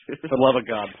thing. For the love of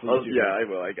God, please. Yeah, I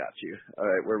will. I got you. All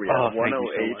right, where are we at?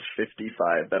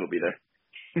 108.55. That'll be there.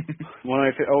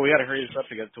 We got to hurry this up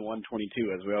to get to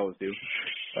 122, as we always do.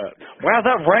 Wow,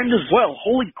 that rhymed as well.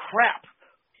 Holy crap!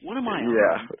 What am I on?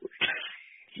 Yeah.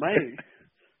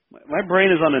 My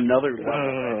brain is on another level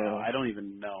right now. I don't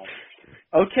even know.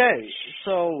 Okay,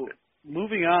 so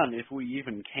moving on, if we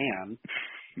even can.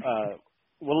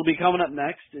 What'll be coming up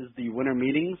next is the winter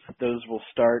meetings. Those will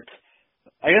start.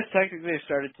 I guess technically they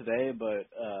started today, but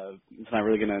it's not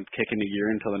really going to kick into gear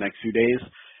until the next few days.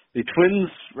 The Twins,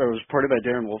 as reported by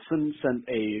Darren Wolfson, sent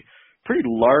a pretty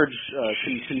large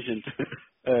contingent,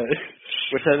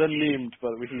 which I then named,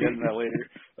 but we can get into that later.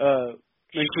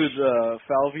 It includes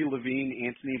Falvey, Levine,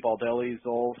 Anthony, Baldelli,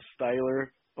 Zoll,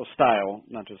 Style,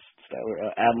 not just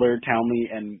Styler, Adler, Townley,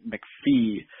 and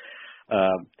McPhee.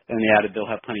 And they added they'll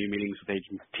have plenty of meetings with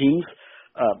agents and teams.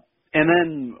 And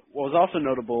then what was also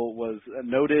notable was a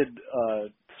noted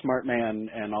smart man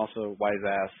and also wise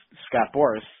ass Scott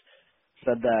Boras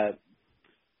said that,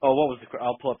 what was the quote?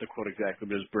 I'll pull up the quote exactly,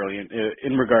 but it was brilliant.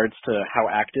 In regards to how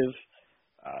active,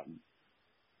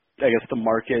 I guess, the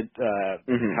market,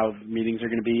 how meetings are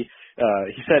going to be.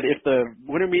 He said if the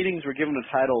winter meetings were given a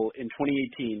title in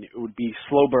 2018, it would be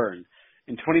Slow Burn.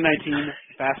 In 2019,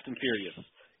 Fast and Furious.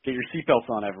 Get your seatbelts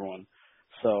on, everyone.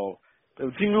 So it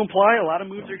would seem to imply a lot of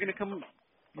moves are going to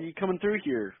be coming through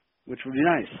here, which would be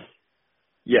nice.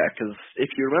 Yeah, because if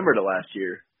you remember the last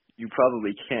year, you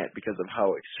probably can't because of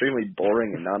how extremely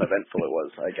boring and non-eventful it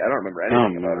was. Like, I don't remember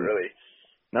anything about it, really.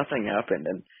 Nothing happened.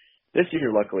 And this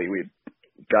year, luckily, we've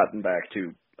gotten back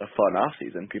to a fun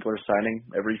off-season. People are signing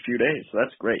every few days, so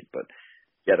that's great. But,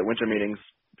 yeah, the winter meetings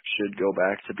should go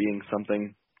back to being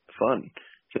something fun.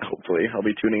 So hopefully, I'll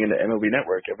be tuning into MLB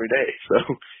Network every day. So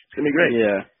it's going to be great.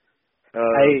 Yeah.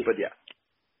 But, yeah.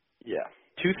 Yeah.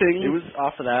 Two things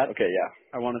off of that. Okay, yeah.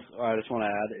 I just want to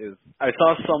add is I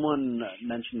saw someone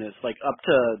mention this, like up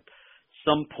to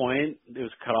some point, it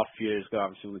was cut off a few days ago,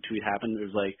 obviously when the tweet happened, it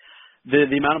was like the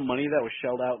amount of money that was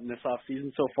shelled out in this off season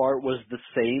so far was the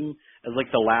same as like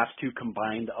the last two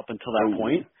combined up until that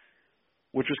point,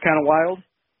 which was kind of wild.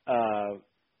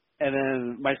 And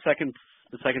then the second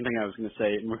thing I was going to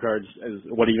say in regards is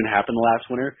what even happened last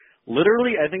winter,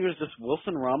 literally I think it was just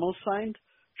Wilson Ramos signed,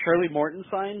 Charlie Morton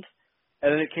signed, and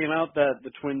then it came out that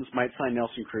the Twins might sign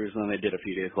Nelson Cruz, and then they did a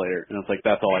few days later. And it's like,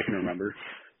 that's all I can remember.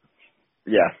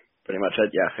 Yeah. pretty much.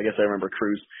 I guess I remember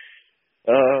Cruz,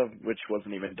 which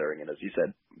wasn't even during it, as you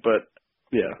said. But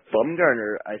Yeah.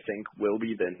 Bumgarner, I think, will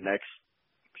be the next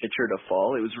pitcher to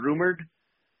fall. It was rumored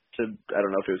I don't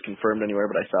know if it was confirmed anywhere,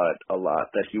 but I saw it a lot,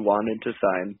 that he wanted to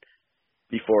sign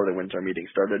before the winter meeting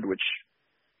started, which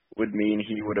would mean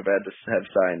he would have had to have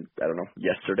signed, I don't know,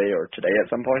 yesterday or today at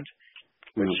some point.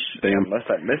 Which, unless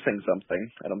I'm missing something,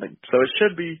 I don't think so. It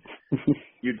should be,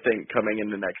 you'd think, coming in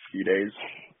the next few days.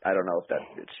 I don't know if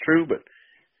it's true, but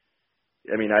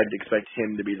I mean, I'd expect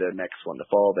him to be the next one to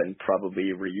fall. Then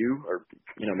probably Ryu or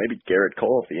maybe Garrett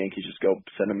Cole if the Yankees just go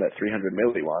send him that $300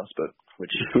 million he wants, but which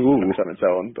looks on its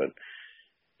own. But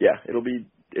yeah, it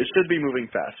should be moving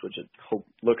fast, which it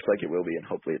looks like it will be, and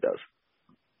hopefully it does.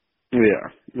 Yeah,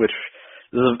 which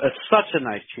is such a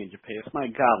nice change of pace. My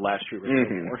God, last year was so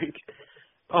boring.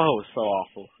 Oh, it was so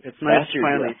awful. It's nice Last year,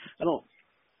 finally. yeah. I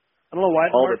don't know why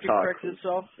the All the market talk corrected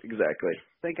itself. Exactly.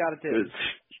 Thank God it did.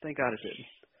 Thank God it did.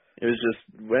 It was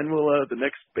just, when will the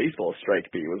next baseball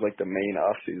strike be? It was like the main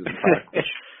off-season talk,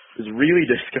 which was really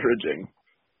discouraging.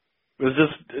 It was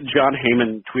just John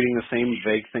Heyman tweeting the same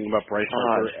vague thing about Bryce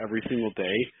Harper every single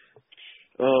day.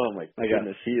 Oh my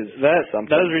goodness, he is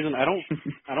something. That is the reason I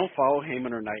don't follow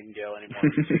Heyman or Nightingale anymore,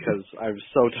 just because I'm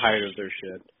so tired of their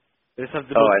shit. They just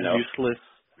have the most useless,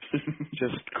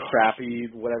 just crappy,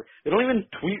 whatever. They don't even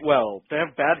tweet well. They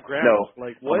have bad grammar. No.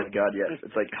 Like, what? Oh my God, yes.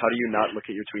 It's like, how do you not look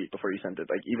at your tweet before you send it?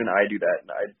 Like, even I do that,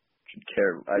 and I should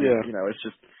care. It's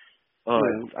just,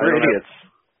 we're idiots.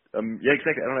 Yeah,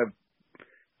 exactly. I don't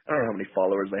know how many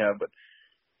followers they have, but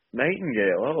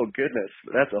Nightingale, oh goodness,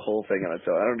 that's a whole thing on its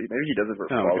own. Maybe he does it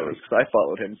for followers, because I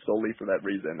followed him solely for that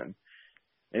reason, and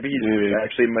maybe he's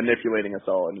actually manipulating us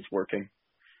all, and it's working.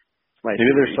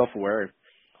 Maybe they're self-aware.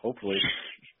 Hopefully.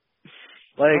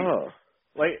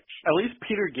 Like, at least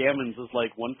Peter Gammons is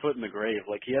like 1 foot in the grave.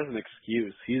 Like, he has an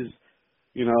excuse. He's,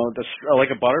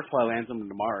 like a butterfly lands him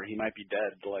tomorrow, he might be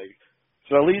dead. Like,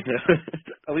 so at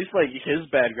least like his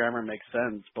bad grammar makes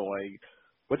sense. But like,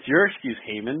 what's your excuse,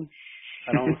 Heyman?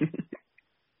 I don't.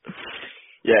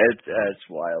 Yeah, it's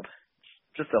wild.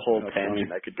 Just a whole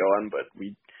tangent I could go on, but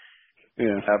we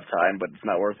have time, but it's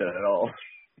not worth it at all.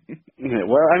 Yeah,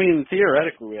 well, I mean,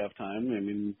 theoretically we have time. I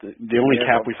mean, the only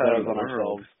cap we set is on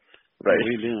ourselves. Right.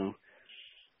 We do.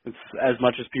 It's as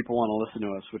much as people want to listen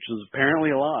to us, which is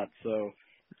apparently a lot. So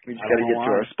we just got to get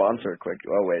to our sponsor quick.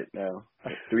 Oh wait, no.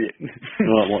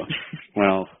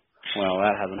 Well,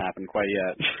 that hasn't happened quite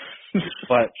yet.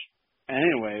 But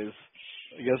anyways,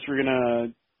 I guess we're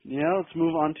gonna let's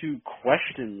move on to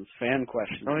questions, fan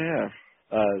questions. Oh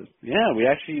yeah.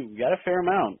 We got a fair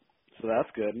amount. So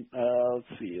that's good.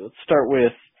 Let's see. Let's start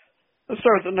with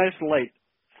a nice, light,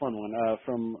 fun one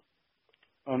from.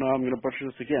 Oh no, I'm going to butcher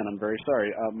this again. I'm very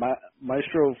sorry.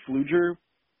 Maestro Fluger.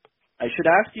 I should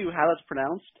ask you how that's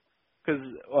pronounced because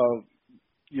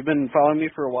you've been following me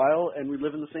for a while and we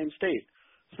live in the same state,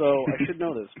 so I should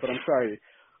know this. But I'm sorry.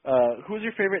 Who's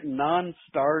your favorite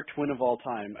non-star twin of all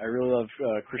time? I really love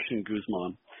Christian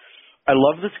Guzman. I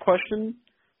love this question.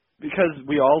 Because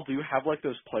we all do have, like,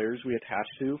 those players we attach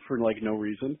to for, like, no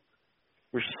reason.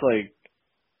 We're just like,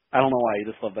 I don't know why, you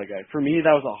just love that guy. For me,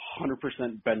 that was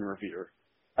 100% Ben Revere.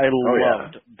 I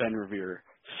loved Ben Revere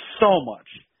so much.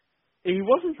 And he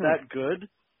wasn't that good.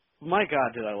 My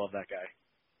God, did I love that guy.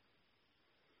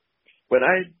 When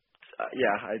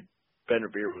Ben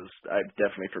Revere was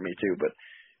definitely for me, too. But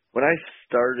when I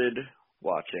started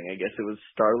watching, I guess it was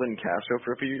Starlin Castro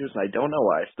for a few years, and I don't know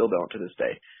why, I still don't to this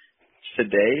day.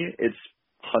 Today, it's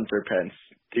Hunter Pence.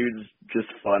 Dude's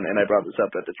just fun, and I brought this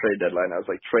up at the trade deadline. I was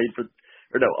like,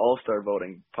 All-Star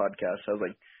voting podcast. I was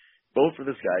like, vote for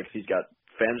this guy because he's got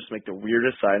fans just make the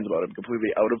weirdest signs about him,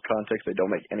 completely out of context. They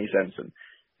don't make any sense, and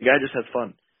the guy just has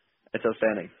fun. It's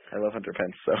outstanding. I love Hunter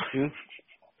Pence. So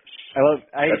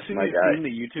Have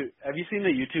you seen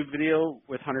the YouTube video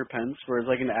with Hunter Pence where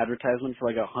it's like an advertisement for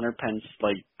like a Hunter Pence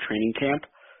like training camp?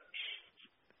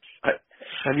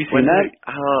 Have you seen that?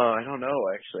 I don't know,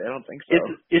 actually. I don't think so.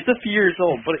 It's a few years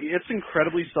old, but it's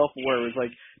incredibly self-aware. It's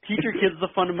like, teach your kids the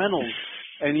fundamentals.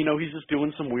 And, he's just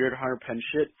doing some weird Hunter Pence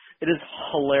shit. It is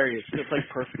hilarious. It's like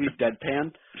perfectly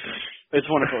deadpan. It's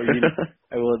wonderful.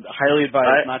 I will highly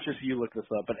advise not just you look this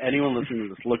up, but anyone listening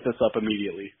to this, look this up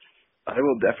immediately. I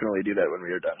will definitely do that when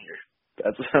we are done here.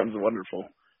 That sounds wonderful.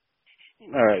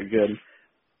 All right, good.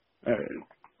 All right.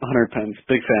 Hunter Pence,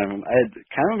 big fan of him.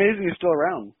 Kind of amazing he's still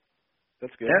around.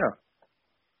 That's good. Yeah.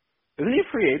 Isn't he a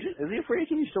free agent?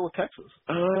 He's still with Texas?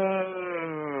 I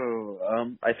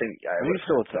think he's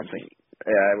still with Texas.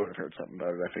 Yeah, I would have heard something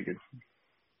about it, I figured.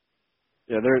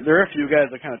 Yeah, there are a few guys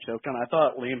that kind of choked on. I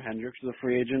thought Liam Hendricks was a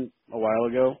free agent a while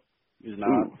ago. He's not.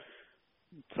 Ooh.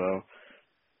 So,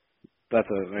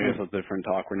 I guess a different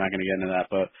talk. We're not going to get into that.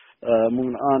 But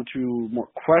moving on to more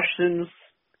questions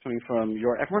coming from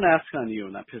everyone asks on you,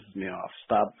 and that pisses me off.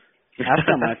 Stop. Ask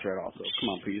on my thread also. Come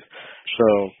on, please.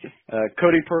 So,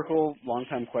 Cody Perkle,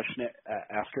 longtime question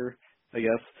asker, I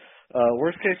guess.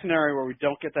 Worst case scenario where we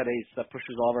don't get that ace that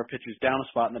pushes all of our pitchers down a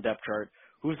spot in the depth chart.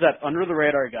 Who's that under the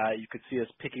radar guy you could see us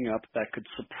picking up that could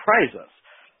surprise us?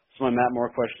 So my Matt Moore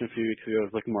question a few weeks ago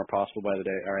was looking more possible by the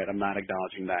day. All right, I'm not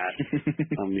acknowledging that.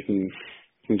 You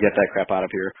can get that crap out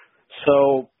of here.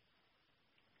 So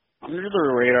under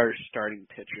the radar starting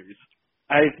pitchers,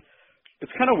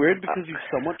 it's kind of weird because you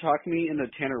somewhat talked me into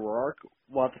Tanner Roark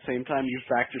while at the same time you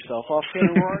backed yourself off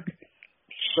Tanner Roark.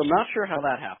 So I'm not sure how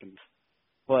that happened,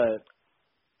 but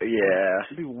yeah,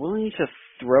 I'd be willing to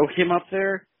throw him up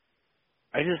there.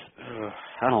 I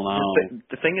don't know.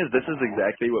 The thing is, this is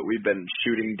exactly what we've been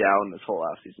shooting down this whole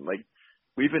offseason. Like,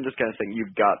 we've been just kind of saying,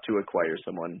 you've got to acquire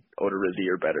someone, Odorizzi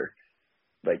or better.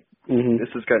 Like, This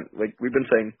is kind of, like, we've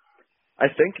been saying, I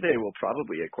think they will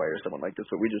probably acquire someone like this,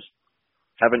 but we just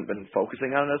haven't been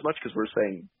focusing on it as much because we're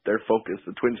saying their focus,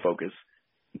 the Twins' focus,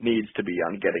 needs to be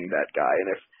on getting that guy.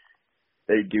 And if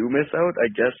they do miss out,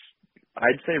 I guess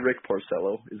I'd say Rick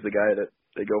Porcello is the guy that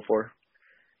they go for.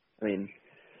 I mean,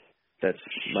 that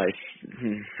sucks.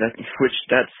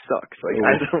 Like,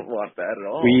 I don't want that at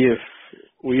all.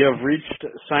 We have reached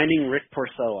signing Rick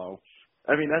Porcello.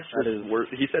 I mean, that's just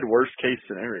he said worst case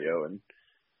scenario, and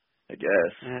I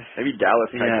guess maybe Dallas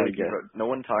Keuchel. Yeah, no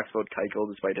one talks about Keuchel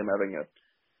despite him having a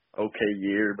okay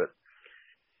year, but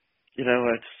you know,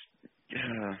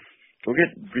 go get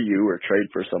Ryu or trade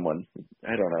for someone.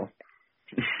 I don't know.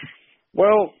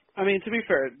 Well, I mean, to be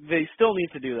fair, they still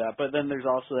need to do that, but then there's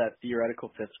also that theoretical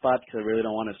fifth spot because I really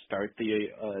don't want to start the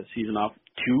season off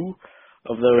two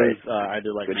of those. Right.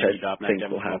 Either like which I think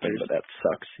will happen, but that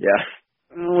sucks. Yeah.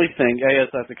 I really think. I guess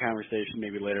that's a conversation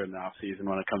maybe later in the off season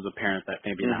when it comes apparent that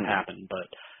maybe not happen. But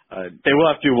they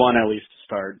will have to do one at least to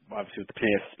start, obviously with the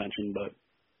PA suspension. But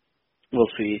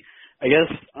we'll see. I guess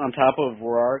on top of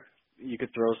Roark, you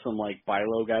could throw some like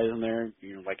Bilo guys in there,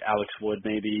 you know, like Alex Wood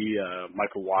maybe,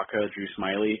 Michael Wacha, Drew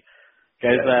Smyly,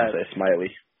 guys that Smyly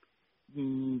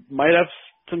might have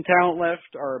some talent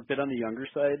left, are a bit on the younger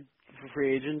side for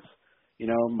free agents. You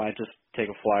know, might just take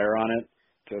a flyer on it.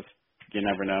 Just you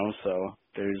never know. So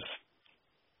there's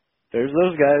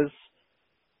those guys.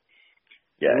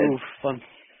 Yeah, ooh, fun.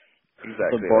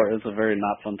 Exactly. It's a very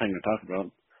not fun thing to talk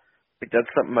about. Like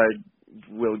that's something I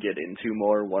will get into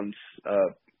more once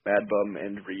Mad Bum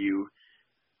and Ryu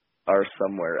are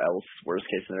somewhere else, worst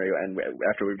case scenario, and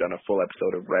after we've done a full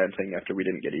episode of ranting after we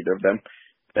didn't get either of them,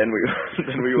 then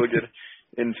we will get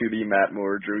into the Matt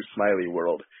Moore, Drew Smyly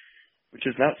world, which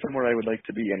is not somewhere I would like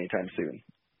to be anytime soon.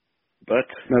 But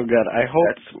no good. I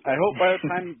hope by the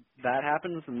time that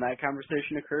happens and that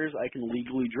conversation occurs, I can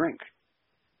legally drink.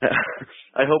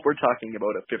 I hope we're talking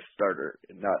about a fifth starter,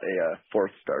 not a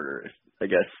fourth starter, I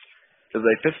guess. Because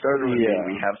a fifth starter would mean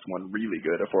we have someone really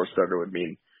good. A fourth starter would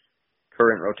mean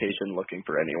current rotation looking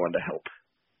for anyone to help.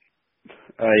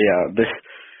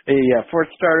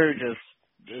 Fourth starter just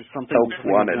is something help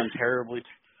wanted. Gone terribly.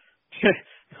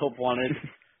 Help wanted.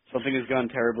 Something has gone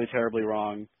terribly, terribly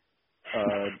wrong.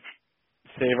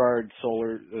 Savard,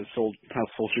 Soldier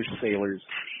Sailors.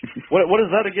 What is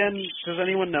that again? Does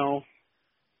anyone know?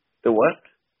 The what?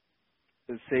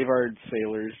 The Savard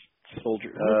Sailors.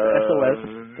 Soldier SOS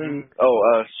thing.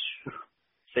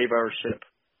 Save Our Ship.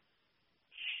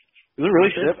 Is it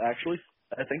really ship actually?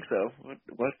 I think so.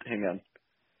 What? Hang on.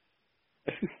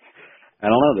 I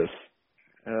don't know this.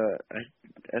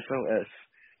 SOS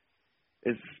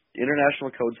is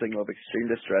international code signal of extreme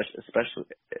distress,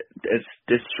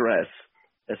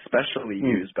 especially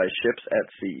used by ships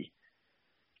at sea.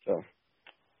 So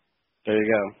there you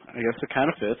go. I guess it kind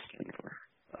of fits.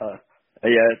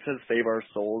 Yeah, it says save our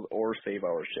souls or save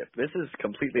our ship. This is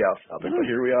completely off topic, but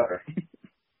here we are.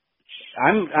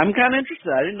 I'm kind of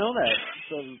interested. I didn't know that.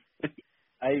 So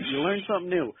you learn something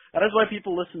new. That is why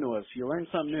people listen to us. You learn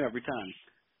something new every time.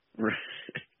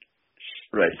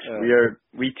 Right.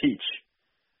 We teach.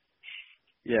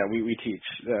 Yeah, we teach.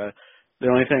 The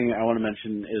only thing I want to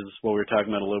mention is what we were talking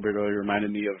about a little bit earlier.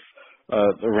 Reminded me of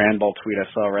the Randball tweet I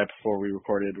saw right before we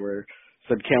recorded where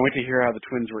said, can't wait to hear how the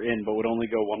Twins were in, but would only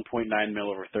go 1.9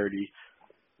 mil over 30.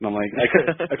 And I'm like, I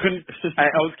couldn't, I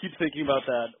always keep thinking about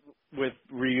that with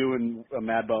Ryu and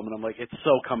Mad Bum, and I'm like, it's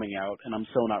so coming out, and I'm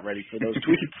so not ready for those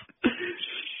tweets.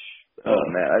 Oh,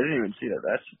 man, I didn't even see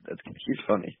that. He's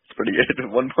funny. It's pretty good.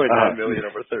 1.9 million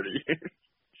over 30.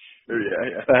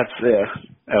 Yeah. That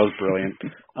was brilliant.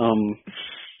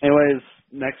 Anyways,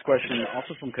 next question,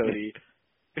 also from Cody.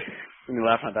 We've been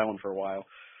laughing at that one for a while.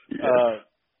 Yeah.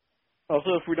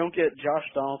 Also, if we don't get Josh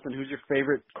Donaldson, who's your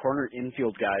favorite corner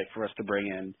infield guy for us to bring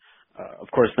in?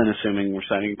 Of course, then assuming we're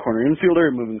signing a corner infielder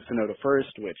and moving Sano to first,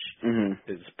 which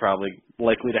is probably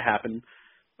likely to happen.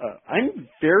 I'm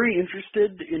very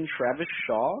interested in Travis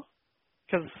Shaw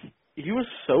because he was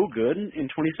so good in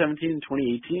 2017 and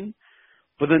 2018,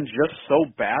 but then just so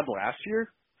bad last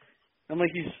year. I'm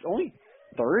like, he's only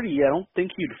 30. I don't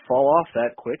think he'd fall off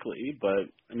that quickly, but,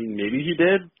 I mean, maybe he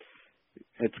did.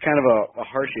 It's kind of a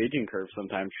harsh aging curve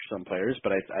sometimes for some players,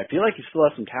 but I feel like he still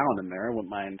has some talent in there. I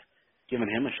wouldn't mind giving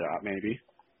him a shot, maybe.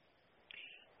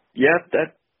 Yeah,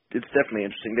 it's definitely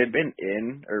interesting. They'd been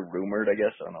rumored, I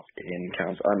guess, I don't know if in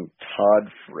counts, on Todd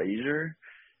Frazier,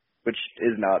 which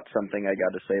is not something I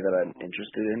got to say that I'm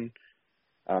interested in,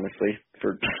 honestly.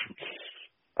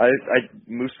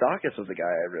 Moustakas was a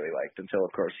guy I really liked until,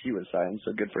 of course, he was signed,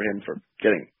 so good for him for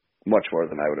getting much more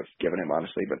than I would have given him,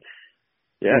 honestly. But,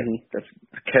 yeah, that's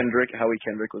Howie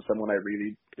Kendrick was someone I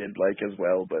really did like as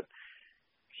well, but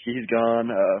he's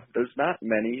gone. There's not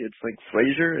many. It's like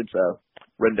Frazier, it's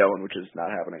Rendon, which is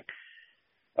not happening.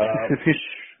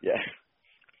 Yeah.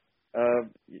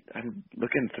 I'm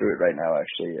looking through it right now,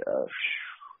 actually.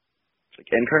 It's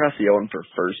like Encarnacion for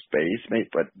first base, mate,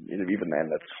 but even then,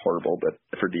 that's horrible. But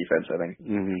for defense, I think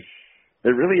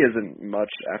there really isn't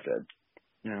much after.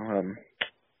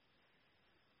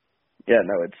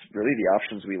 It's really the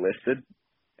options we listed,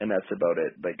 and that's about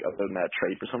it. Like other than that,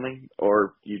 trade for something,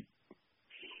 or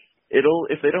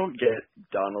if they don't get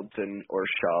Donaldson or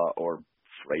Shaw or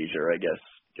Frazier, I guess,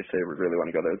 if they really want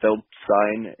to go there, they'll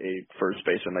sign a first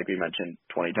baseman, like we mentioned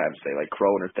 20 times today, like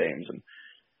Crone or Thames, and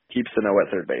keep Sano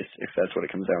at third base, if that's what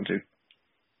it comes down to.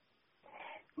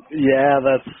 Yeah,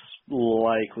 that's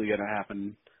likely going to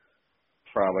happen.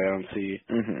 Probably. I don't see,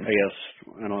 I guess,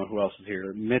 I don't know who else is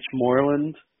here. Mitch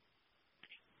Moreland?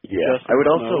 Yeah, Justin I would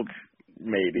Smoke. also,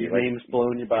 maybe. Like, names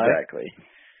blowing you by? Exactly.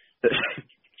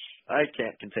 I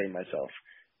can't contain myself.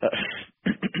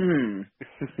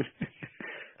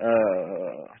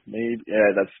 Maybe. Yeah,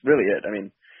 that's really it. I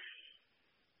mean,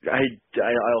 I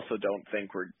also don't think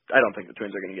the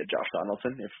Twins are going to get Josh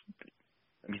Donaldson.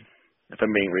 If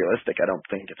I'm being realistic, I don't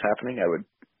think it's happening.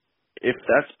 If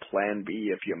that's plan B,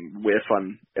 if you whiff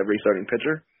on every starting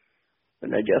pitcher,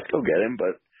 then I guess go get him,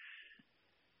 but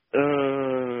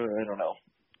I don't know.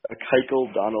 A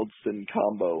Keuchel Donaldson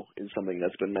combo is something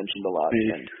that's been mentioned a lot,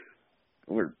 and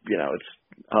it's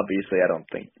obviously, I don't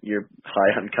think you're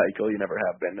high on Keuchel. You never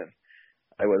have been, and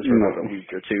I was for about a week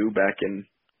or two back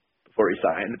before he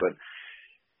signed. But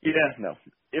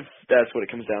if that's what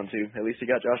it comes down to, at least you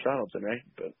got Josh Donaldson, right?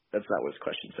 But that's not what his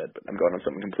question said. But I'm going on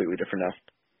something completely different now.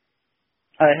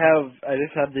 I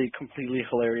just had the completely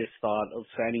hilarious thought of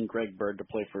signing Greg Bird to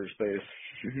play first base,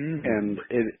 and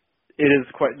it is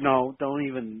quite don't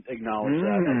even acknowledge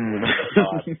that as a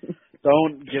thought.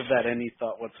 Don't give that any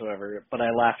thought whatsoever. But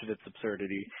I laughed at its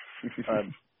absurdity.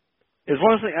 It's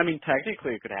one of the things. I mean,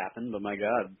 technically it could happen, but my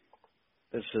God,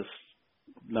 it's just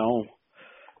no.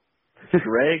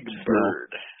 Greg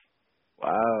Bird. Wow.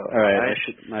 All right. I'm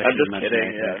just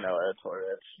kidding. Yeah, no,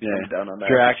 that's down on that.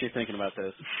 You're actually thinking about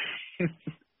this.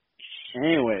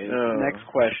 Anyways, next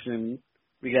question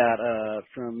we got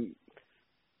from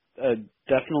a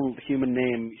definite human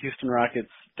name, Houston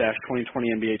Rockets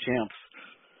 -2020 NBA champs.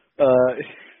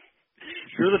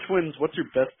 You're the Twins. What's your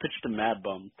best pitch to Mad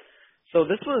Bum? So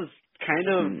this was kind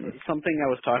of something I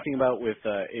was talking about with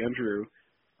Andrew.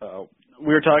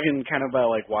 We were talking kind of about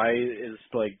like why is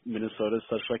like Minnesota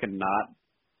such like a not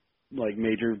like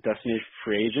major destination for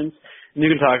free agents, and you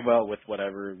can talk about with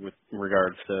whatever with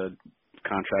regards to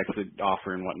contracts they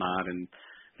offer and whatnot, and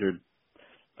you're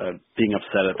being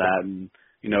upset at that, and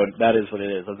that is what it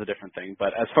is. That's a different thing.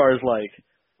 But as far as like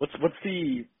what's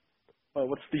the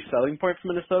selling point for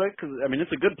Minnesota? Because I mean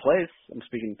it's a good place. I'm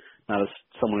speaking not as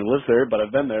someone who lives there, but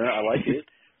I've been there. I like it.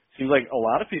 Seems like a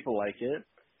lot of people like it.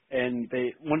 And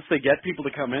once they get people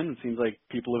to come in, it seems like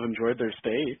people have enjoyed their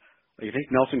stay. Like, I think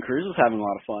Nelson Cruz is having a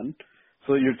lot of fun.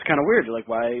 So it's kind of weird. You're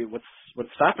like, why?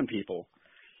 What's stopping people?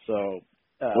 So,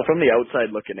 well, from the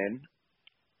outside looking in,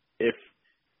 if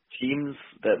teams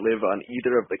that live on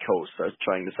either of the coasts are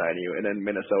trying to sign you, and then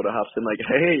Minnesota hops in like,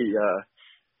 hey,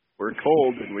 we're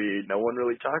cold and no one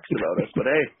really talks about us, but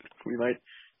hey, we might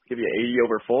give you 80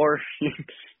 over 4.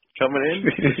 Coming in,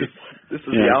 this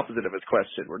is the opposite of his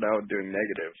question. We're now doing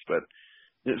negatives, but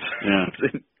if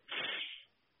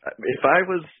I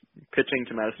was pitching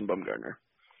to Madison Bumgarner,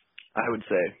 I would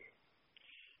say,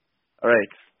 all right.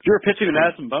 If you were pitching to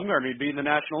Madison Bumgarner, you'd be in the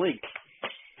National League.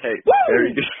 Hey, woo!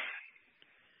 Very good.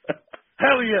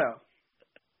 Hell yeah.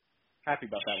 Happy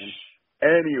about that one.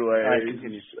 Anyway. All right,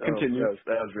 continue.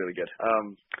 That was really good.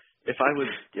 if I was,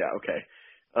 okay.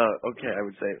 Okay, I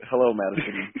would say, hello,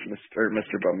 Madison,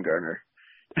 Mr. Bumgarner.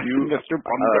 Mr.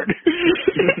 Bumgarner.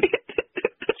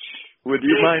 Would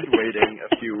you mind waiting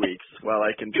a few weeks while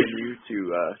I continue to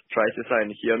try to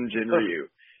sign Hyunjin Ryu?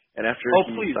 And after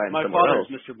he please, signs my somewhere father else,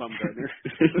 is Mr. Bumgarner.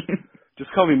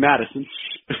 Just call me Madison.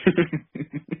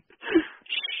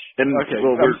 And okay,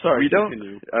 I'm sorry. We don't.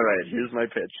 Continue. All right, here's my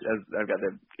pitch. As I've got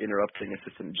the interrupting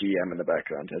assistant GM in the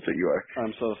background. That's what you are.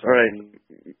 I'm so All sorry.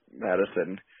 right,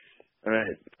 Madison. All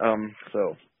right.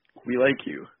 So we like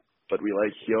you, but we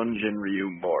like Hyunjin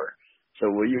Ryu more. So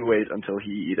will you wait until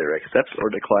he either accepts or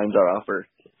declines our offer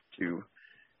to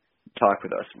talk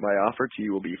with us? My offer to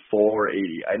you will be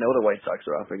 $480. I know the White Sox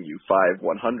are offering you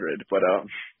 $5,100, but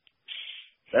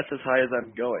that's as high as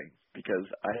I'm going because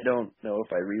I don't know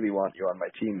if I really want you on my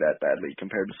team that badly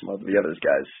compared to some of the other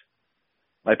guys.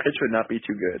 My pitch would not be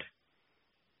too good.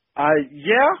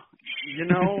 Yeah,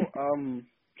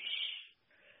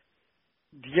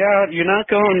 yeah, you're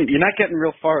not getting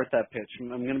real far with that pitch.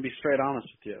 I'm going to be straight honest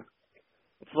with you.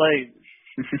 It's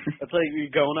like you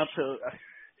going up to,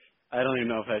 I don't even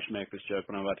know if I should make this joke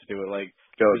when I'm about to do it. Like,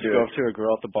 go up to a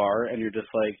girl at the bar and you're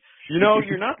just like,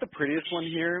 you're not the prettiest one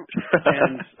here,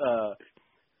 and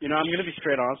I'm going to be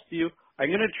straight honest with you.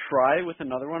 I'm going to try with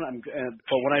another one,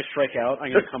 but when I strike out,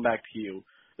 I'm going to come back to you.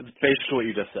 It's basically what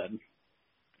you just said.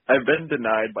 I've been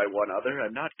denied by one other.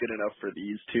 I'm not good enough for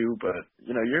these two, but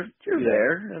you're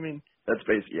there. I mean, that's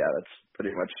pretty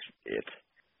much it.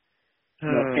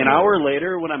 An hour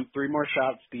later, when I'm 3 more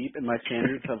shots deep and my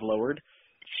standards have lowered,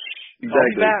 exactly.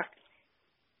 I'll be back.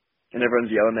 And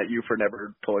everyone's yelling at you for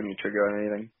never pulling the trigger on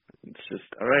anything. It's just,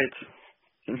 all right.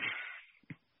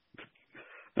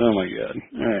 Oh, my God.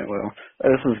 All right, well,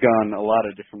 this has gone a lot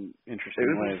of different interesting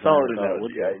ways. It was solid enough.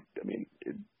 I mean,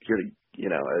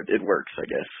 it works, I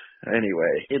guess.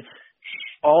 Anyway. It's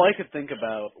all I could think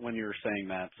about when you were saying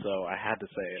that, so I had to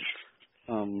say it.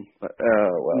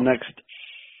 Well.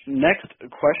 Next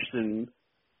question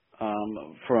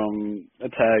from a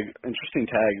tag, interesting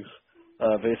tags.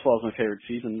 Baseball is my favorite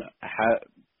season.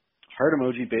 Heart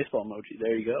emoji, baseball emoji.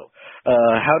 There you go.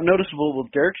 How noticeable will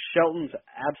Derek Shelton's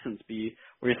absence be?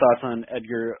 What are your thoughts on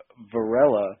Edgar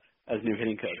Varela as new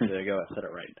hitting coach? There you go. I said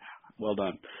it right. Well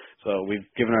done. So we've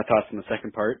given our thoughts in the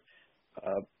second part.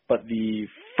 But the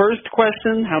first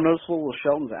question, how noticeable will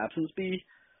Shelton's absence be?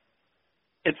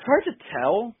 It's hard to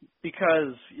tell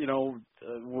because,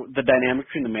 the dynamic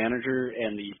between the manager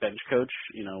and the bench coach,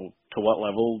 to what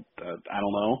level, I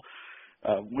don't know.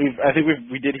 I think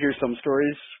we did hear some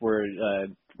stories where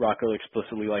Rocco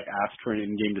explicitly asked for an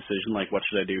in-game decision, what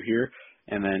should I do here?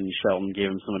 And then Shelton gave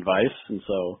him some advice. And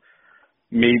so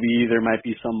maybe there might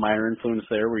be some minor influence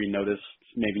there where you notice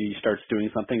maybe he starts doing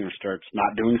something or starts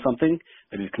not doing something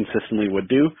that he consistently would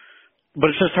do. But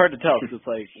it's just hard to tell because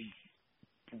it's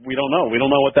we don't know. We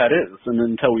don't know what that is. And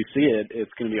until we see it,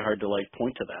 it's going to be hard to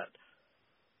point to that.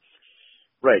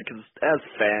 Right, because as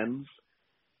fans,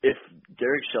 if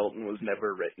Derek Shelton was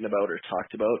never written about or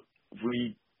talked about,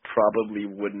 we probably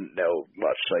wouldn't know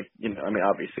much.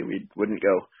 Obviously we wouldn't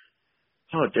go,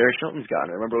 oh, Derek Shelton's gone.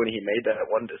 Remember when he made that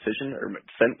one decision or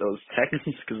sent those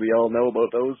texts? Because we all know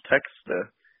about those texts, the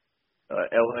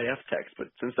LIF text.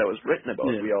 But since that was written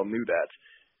about, we all knew that.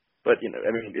 But,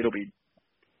 it'll be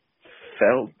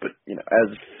felt. But, as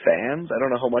fans, I don't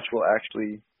know how much we'll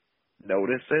actually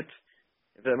notice it,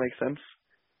 if that makes sense.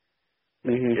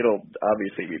 Mm-hmm. It'll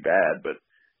obviously be bad,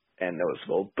 and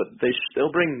noticeable, but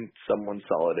they'll bring someone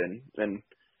solid in, and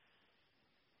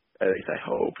at least I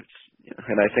hope.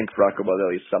 And I think Rocco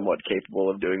Baldelli is somewhat capable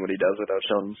of doing what he does without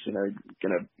Shelton's,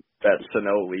 gonna bat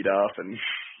Sano lead off, and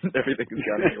everything's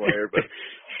gone haywire, but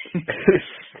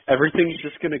everything's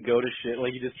just gonna go to shit.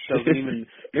 He just doesn't even.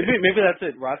 Maybe that's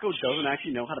it. Rocco doesn't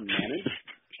actually know how to manage.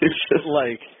 It's just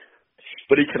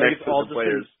but he connects with the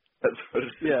players. That's what it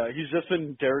is. Yeah, he's just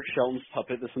been Derek Shelton's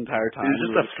puppet this entire time.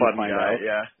 He's just a fun guy,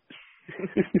 yeah.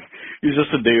 He's just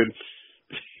a dude.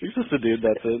 He's just a dude,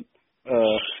 that's it.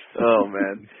 Oh,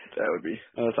 man. That would be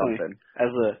something.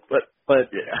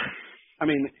 But yeah.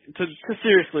 To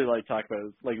seriously, talk about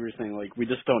it, like we were saying, we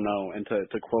just don't know. And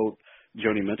to quote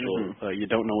Joni Mitchell, you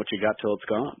don't know what you got till it's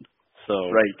gone. So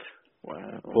right.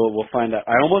 Wow. We'll find out.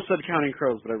 I almost said Counting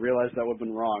Crows, but I realized that would have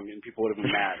been wrong, and people would have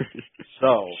been mad.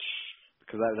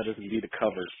 Because that is indeed a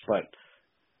cover, but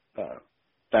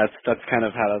that's kind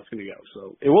of how that's going to go.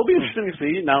 So it will be interesting to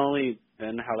see not only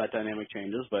then how that dynamic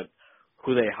changes, but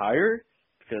who they hire,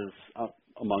 because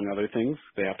among other things,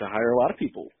 they have to hire a lot of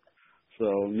people.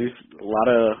 So a lot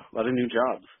of new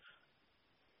jobs.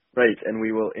 Right, and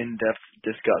we will in depth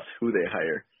discuss who they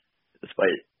hire,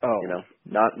 despite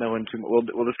not knowing too much.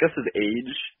 We'll discuss his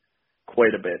age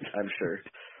quite a bit, I'm sure.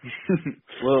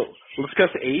 We'll discuss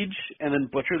age and then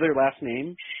butcher their last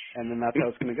name, and then that's how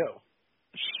it's going to go.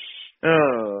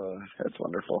 Oh, that's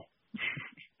wonderful.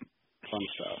 Fun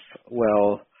stuff.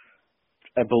 Well,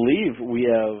 I believe we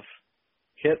have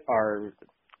hit our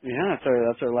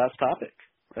that's our last topic.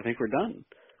 I think we're done.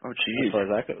 Oh, jeez. As far as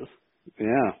that goes.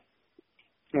 Yeah.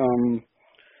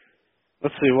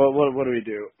 Let's see. What do we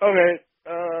do? Okay.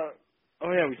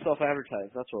 We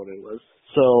self-advertised. That's what it was.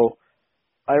 So,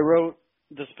 I wrote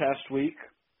this past week,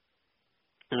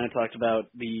 and I talked about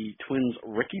the Twins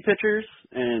rookie pitchers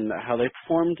and how they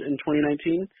performed in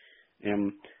 2019.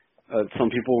 And some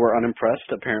people were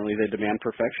unimpressed. Apparently, they demand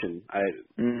perfection.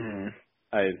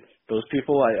 Those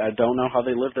people, I don't know how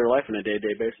they live their life on a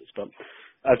day-to-day basis, but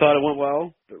I thought it went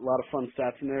well. There are a lot of fun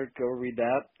stats in there. Go read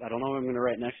that. I don't know what I'm going to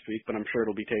write next week, but I'm sure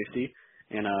it'll be tasty.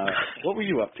 And what were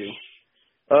you up to?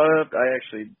 I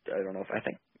don't know if I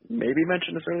think maybe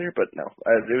mentioned this earlier, but no.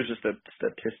 It was just the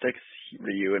statistics,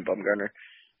 Ryu and Bumgarner.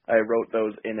 I wrote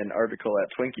those in an article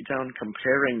at Twinkietown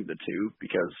comparing the two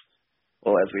because,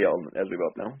 well, as we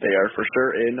both know, they are for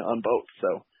sure in on both.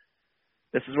 So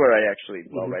this is where I actually,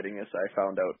 while writing this, I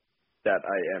found out that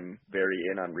I am very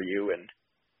in on Ryu and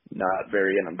not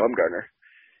very in on Bumgarner.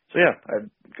 So yeah, I'd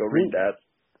go read that.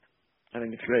 I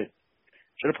think it's great.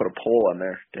 Should have put a poll on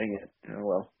there. Dang it. Oh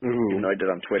well. Even though I did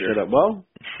on Twitter. Should have. Well.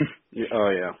 Oh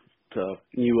yeah. So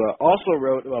you also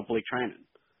wrote about Blake Treinen.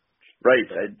 Right.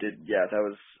 I did. Yeah,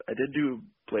 I did do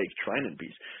Blake Treinen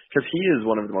piece because he is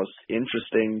one of the most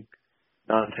interesting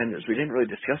non-tenders. We didn't really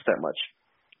discuss that much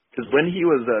because when he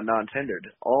was non-tendered,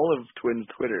 all of Twins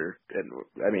Twitter and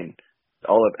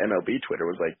all of MLB Twitter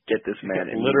was like, "Get this man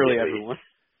in." Literally everyone.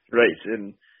 Right.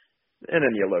 And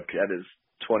then you look at his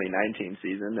 2019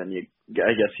 season, and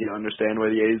I guess you understand why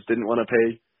the A's didn't want to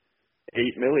pay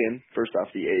 $8 million. First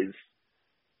off, the A's,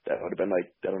 that would have been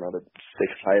like, I don't know, the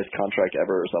 6th highest contract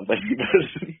ever or something.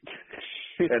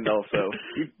 And also,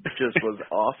 he just was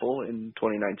awful in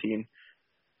 2019,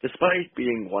 despite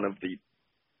being one of the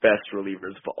best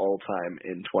relievers of all time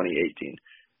in 2018.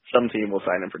 Some team will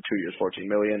sign him for 2 years, $14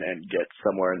 million, and get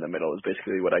somewhere in the middle is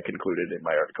basically what I concluded in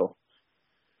my article.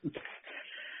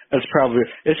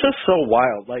 It's just so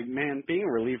wild. Like, man, being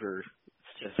a reliever,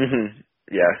 it's just...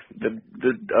 Yeah,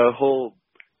 the whole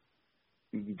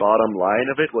bottom line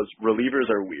of it was relievers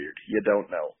are weird. You don't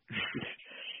know.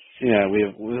 Yeah,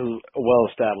 we're well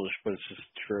established, but it's just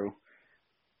true.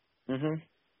 I don't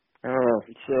know.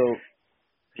 So,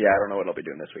 yeah, I don't know what I'll be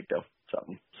doing this week though.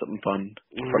 Something fun,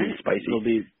 something spicy. It'll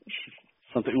be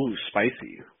something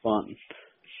spicy, fun.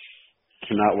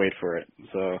 Cannot wait for it.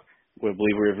 So, we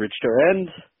believe we've reached our end.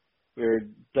 We're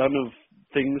done of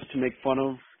things to make fun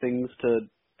of, things to,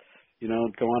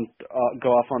 go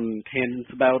off on tangents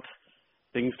about,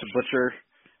 things to butcher.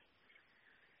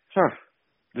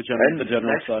 The general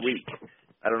next such. week,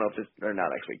 I don't know if this, or not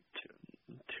next week,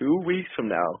 2 weeks from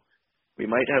now, we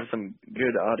might have some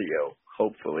good audio,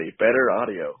 hopefully. Better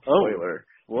audio. Spoiler.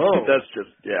 Whoa. That's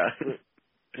just, yeah.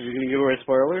 Are you going to give away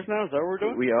spoilers now? Is that what we're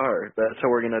doing? We are. That's how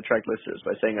we're going to attract listeners,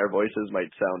 by saying our voices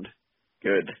might sound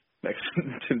good next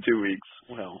in 2 weeks.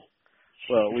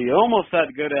 Well, we almost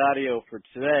had good audio for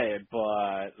today,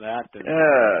 but that didn't.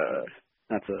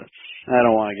 I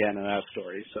don't want to get into that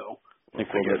story, so I think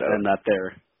we'll just end that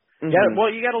there. Yeah, well,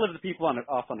 you got to leave the people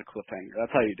off on a cliffhanger.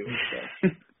 That's how you do it.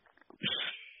 So.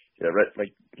 Yeah, right.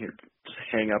 Like, here, just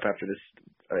hang up after this.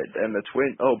 All right, and the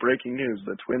breaking news: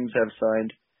 the Twins have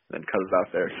signed. Then cut it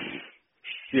off there.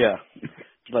 Yeah,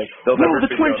 like they'll never the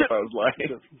figure Twins out if I was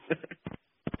lying.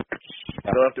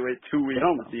 They'll have to wait 2 weeks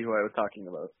to see who I was talking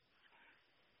about.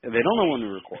 They don't know when we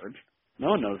record.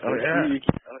 No one knows. Oh, yeah.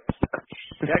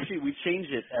 Actually, we change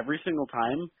it every single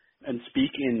time and speak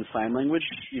in sign language,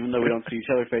 even though we don't see each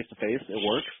other face to face. It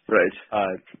works. Right.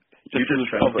 Just you just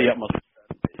translate. The utmost.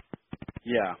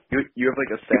 Yeah. You have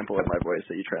like a sample of my voice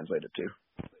that you translate it to.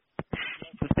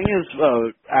 The thing is,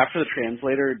 after the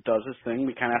translator does his thing,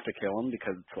 we kind of have to kill him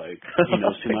because it's like he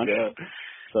knows too much.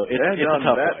 So it's a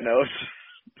tough that note.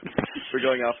 We're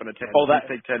going off on a tangent. That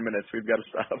take 10 minutes. We've got to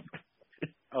stop.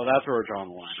 Oh, that's where we're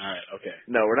drawing the line. All right, okay.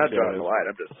 No, we're not drawing the line.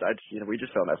 We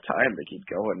just don't have time to keep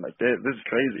going. Like this is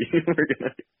crazy. We're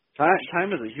gonna.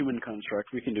 Time is a human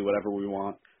construct. We can do whatever we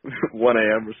want. 1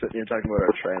 a.m. We're sitting here talking about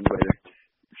our translator.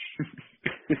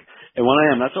 At 1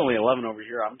 a.m. That's only 11 over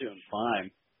here. I'm doing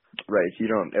fine. Right. You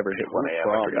don't ever hit 1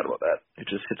 a.m. I forgot about that. It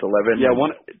just hits 11. Yeah.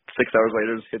 6 hours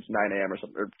later, it hits 9 a.m. or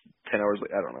something, or 10 hours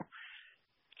later. I don't know.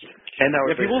 10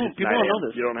 hours later. People don't know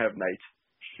this. You don't have night.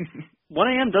 1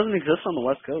 a.m. doesn't exist on the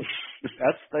West Coast.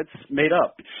 That's made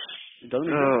up. It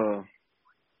doesn't exist.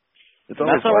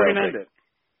 That's how we're gonna end it.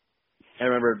 I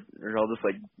remember I'll just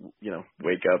like,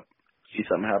 wake up, see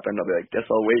something happen. I'll be like, guess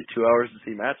I'll wait 2 hours to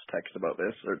see Matt's text about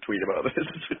this or tweet about this.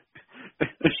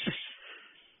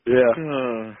 Yeah.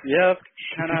 Yeah,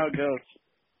 kind of how it goes.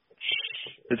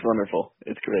 It's wonderful.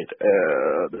 It's great.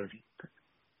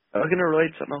 I was going to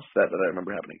relate something else to that I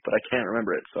remember happening, but I can't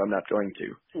remember it, so I'm not going to.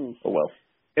 Oh, well.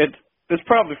 It's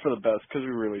probably for the best, because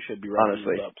we really should be wrapping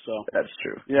Honestly, this up. So. That's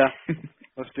true. Yeah,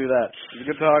 let's do that. It was a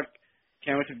good talk.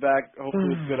 Can't wait to be back.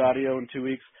 Hopefully with good audio in 2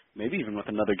 weeks. Maybe even with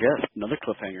another guest, another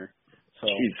cliffhanger. So.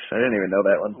 Jeez, I didn't even know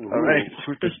that one. Ooh, all right.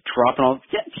 We're just dropping all.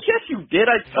 Yes, you did.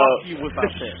 I talked to you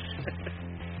about this.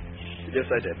 Yes,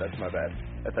 I did. That's my bad.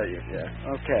 I thought you, yeah.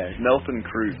 Okay. Nelson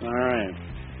Cruz. All right.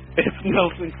 It's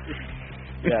Nelson Cruz.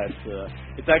 Yeah,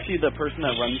 it's actually the person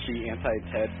that runs the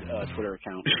anti-Ted Twitter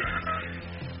account.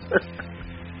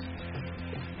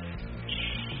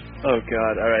 Oh,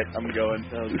 God. All right, I'm going.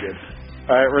 That was good.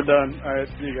 All right, we're done. All right,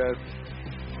 see you guys.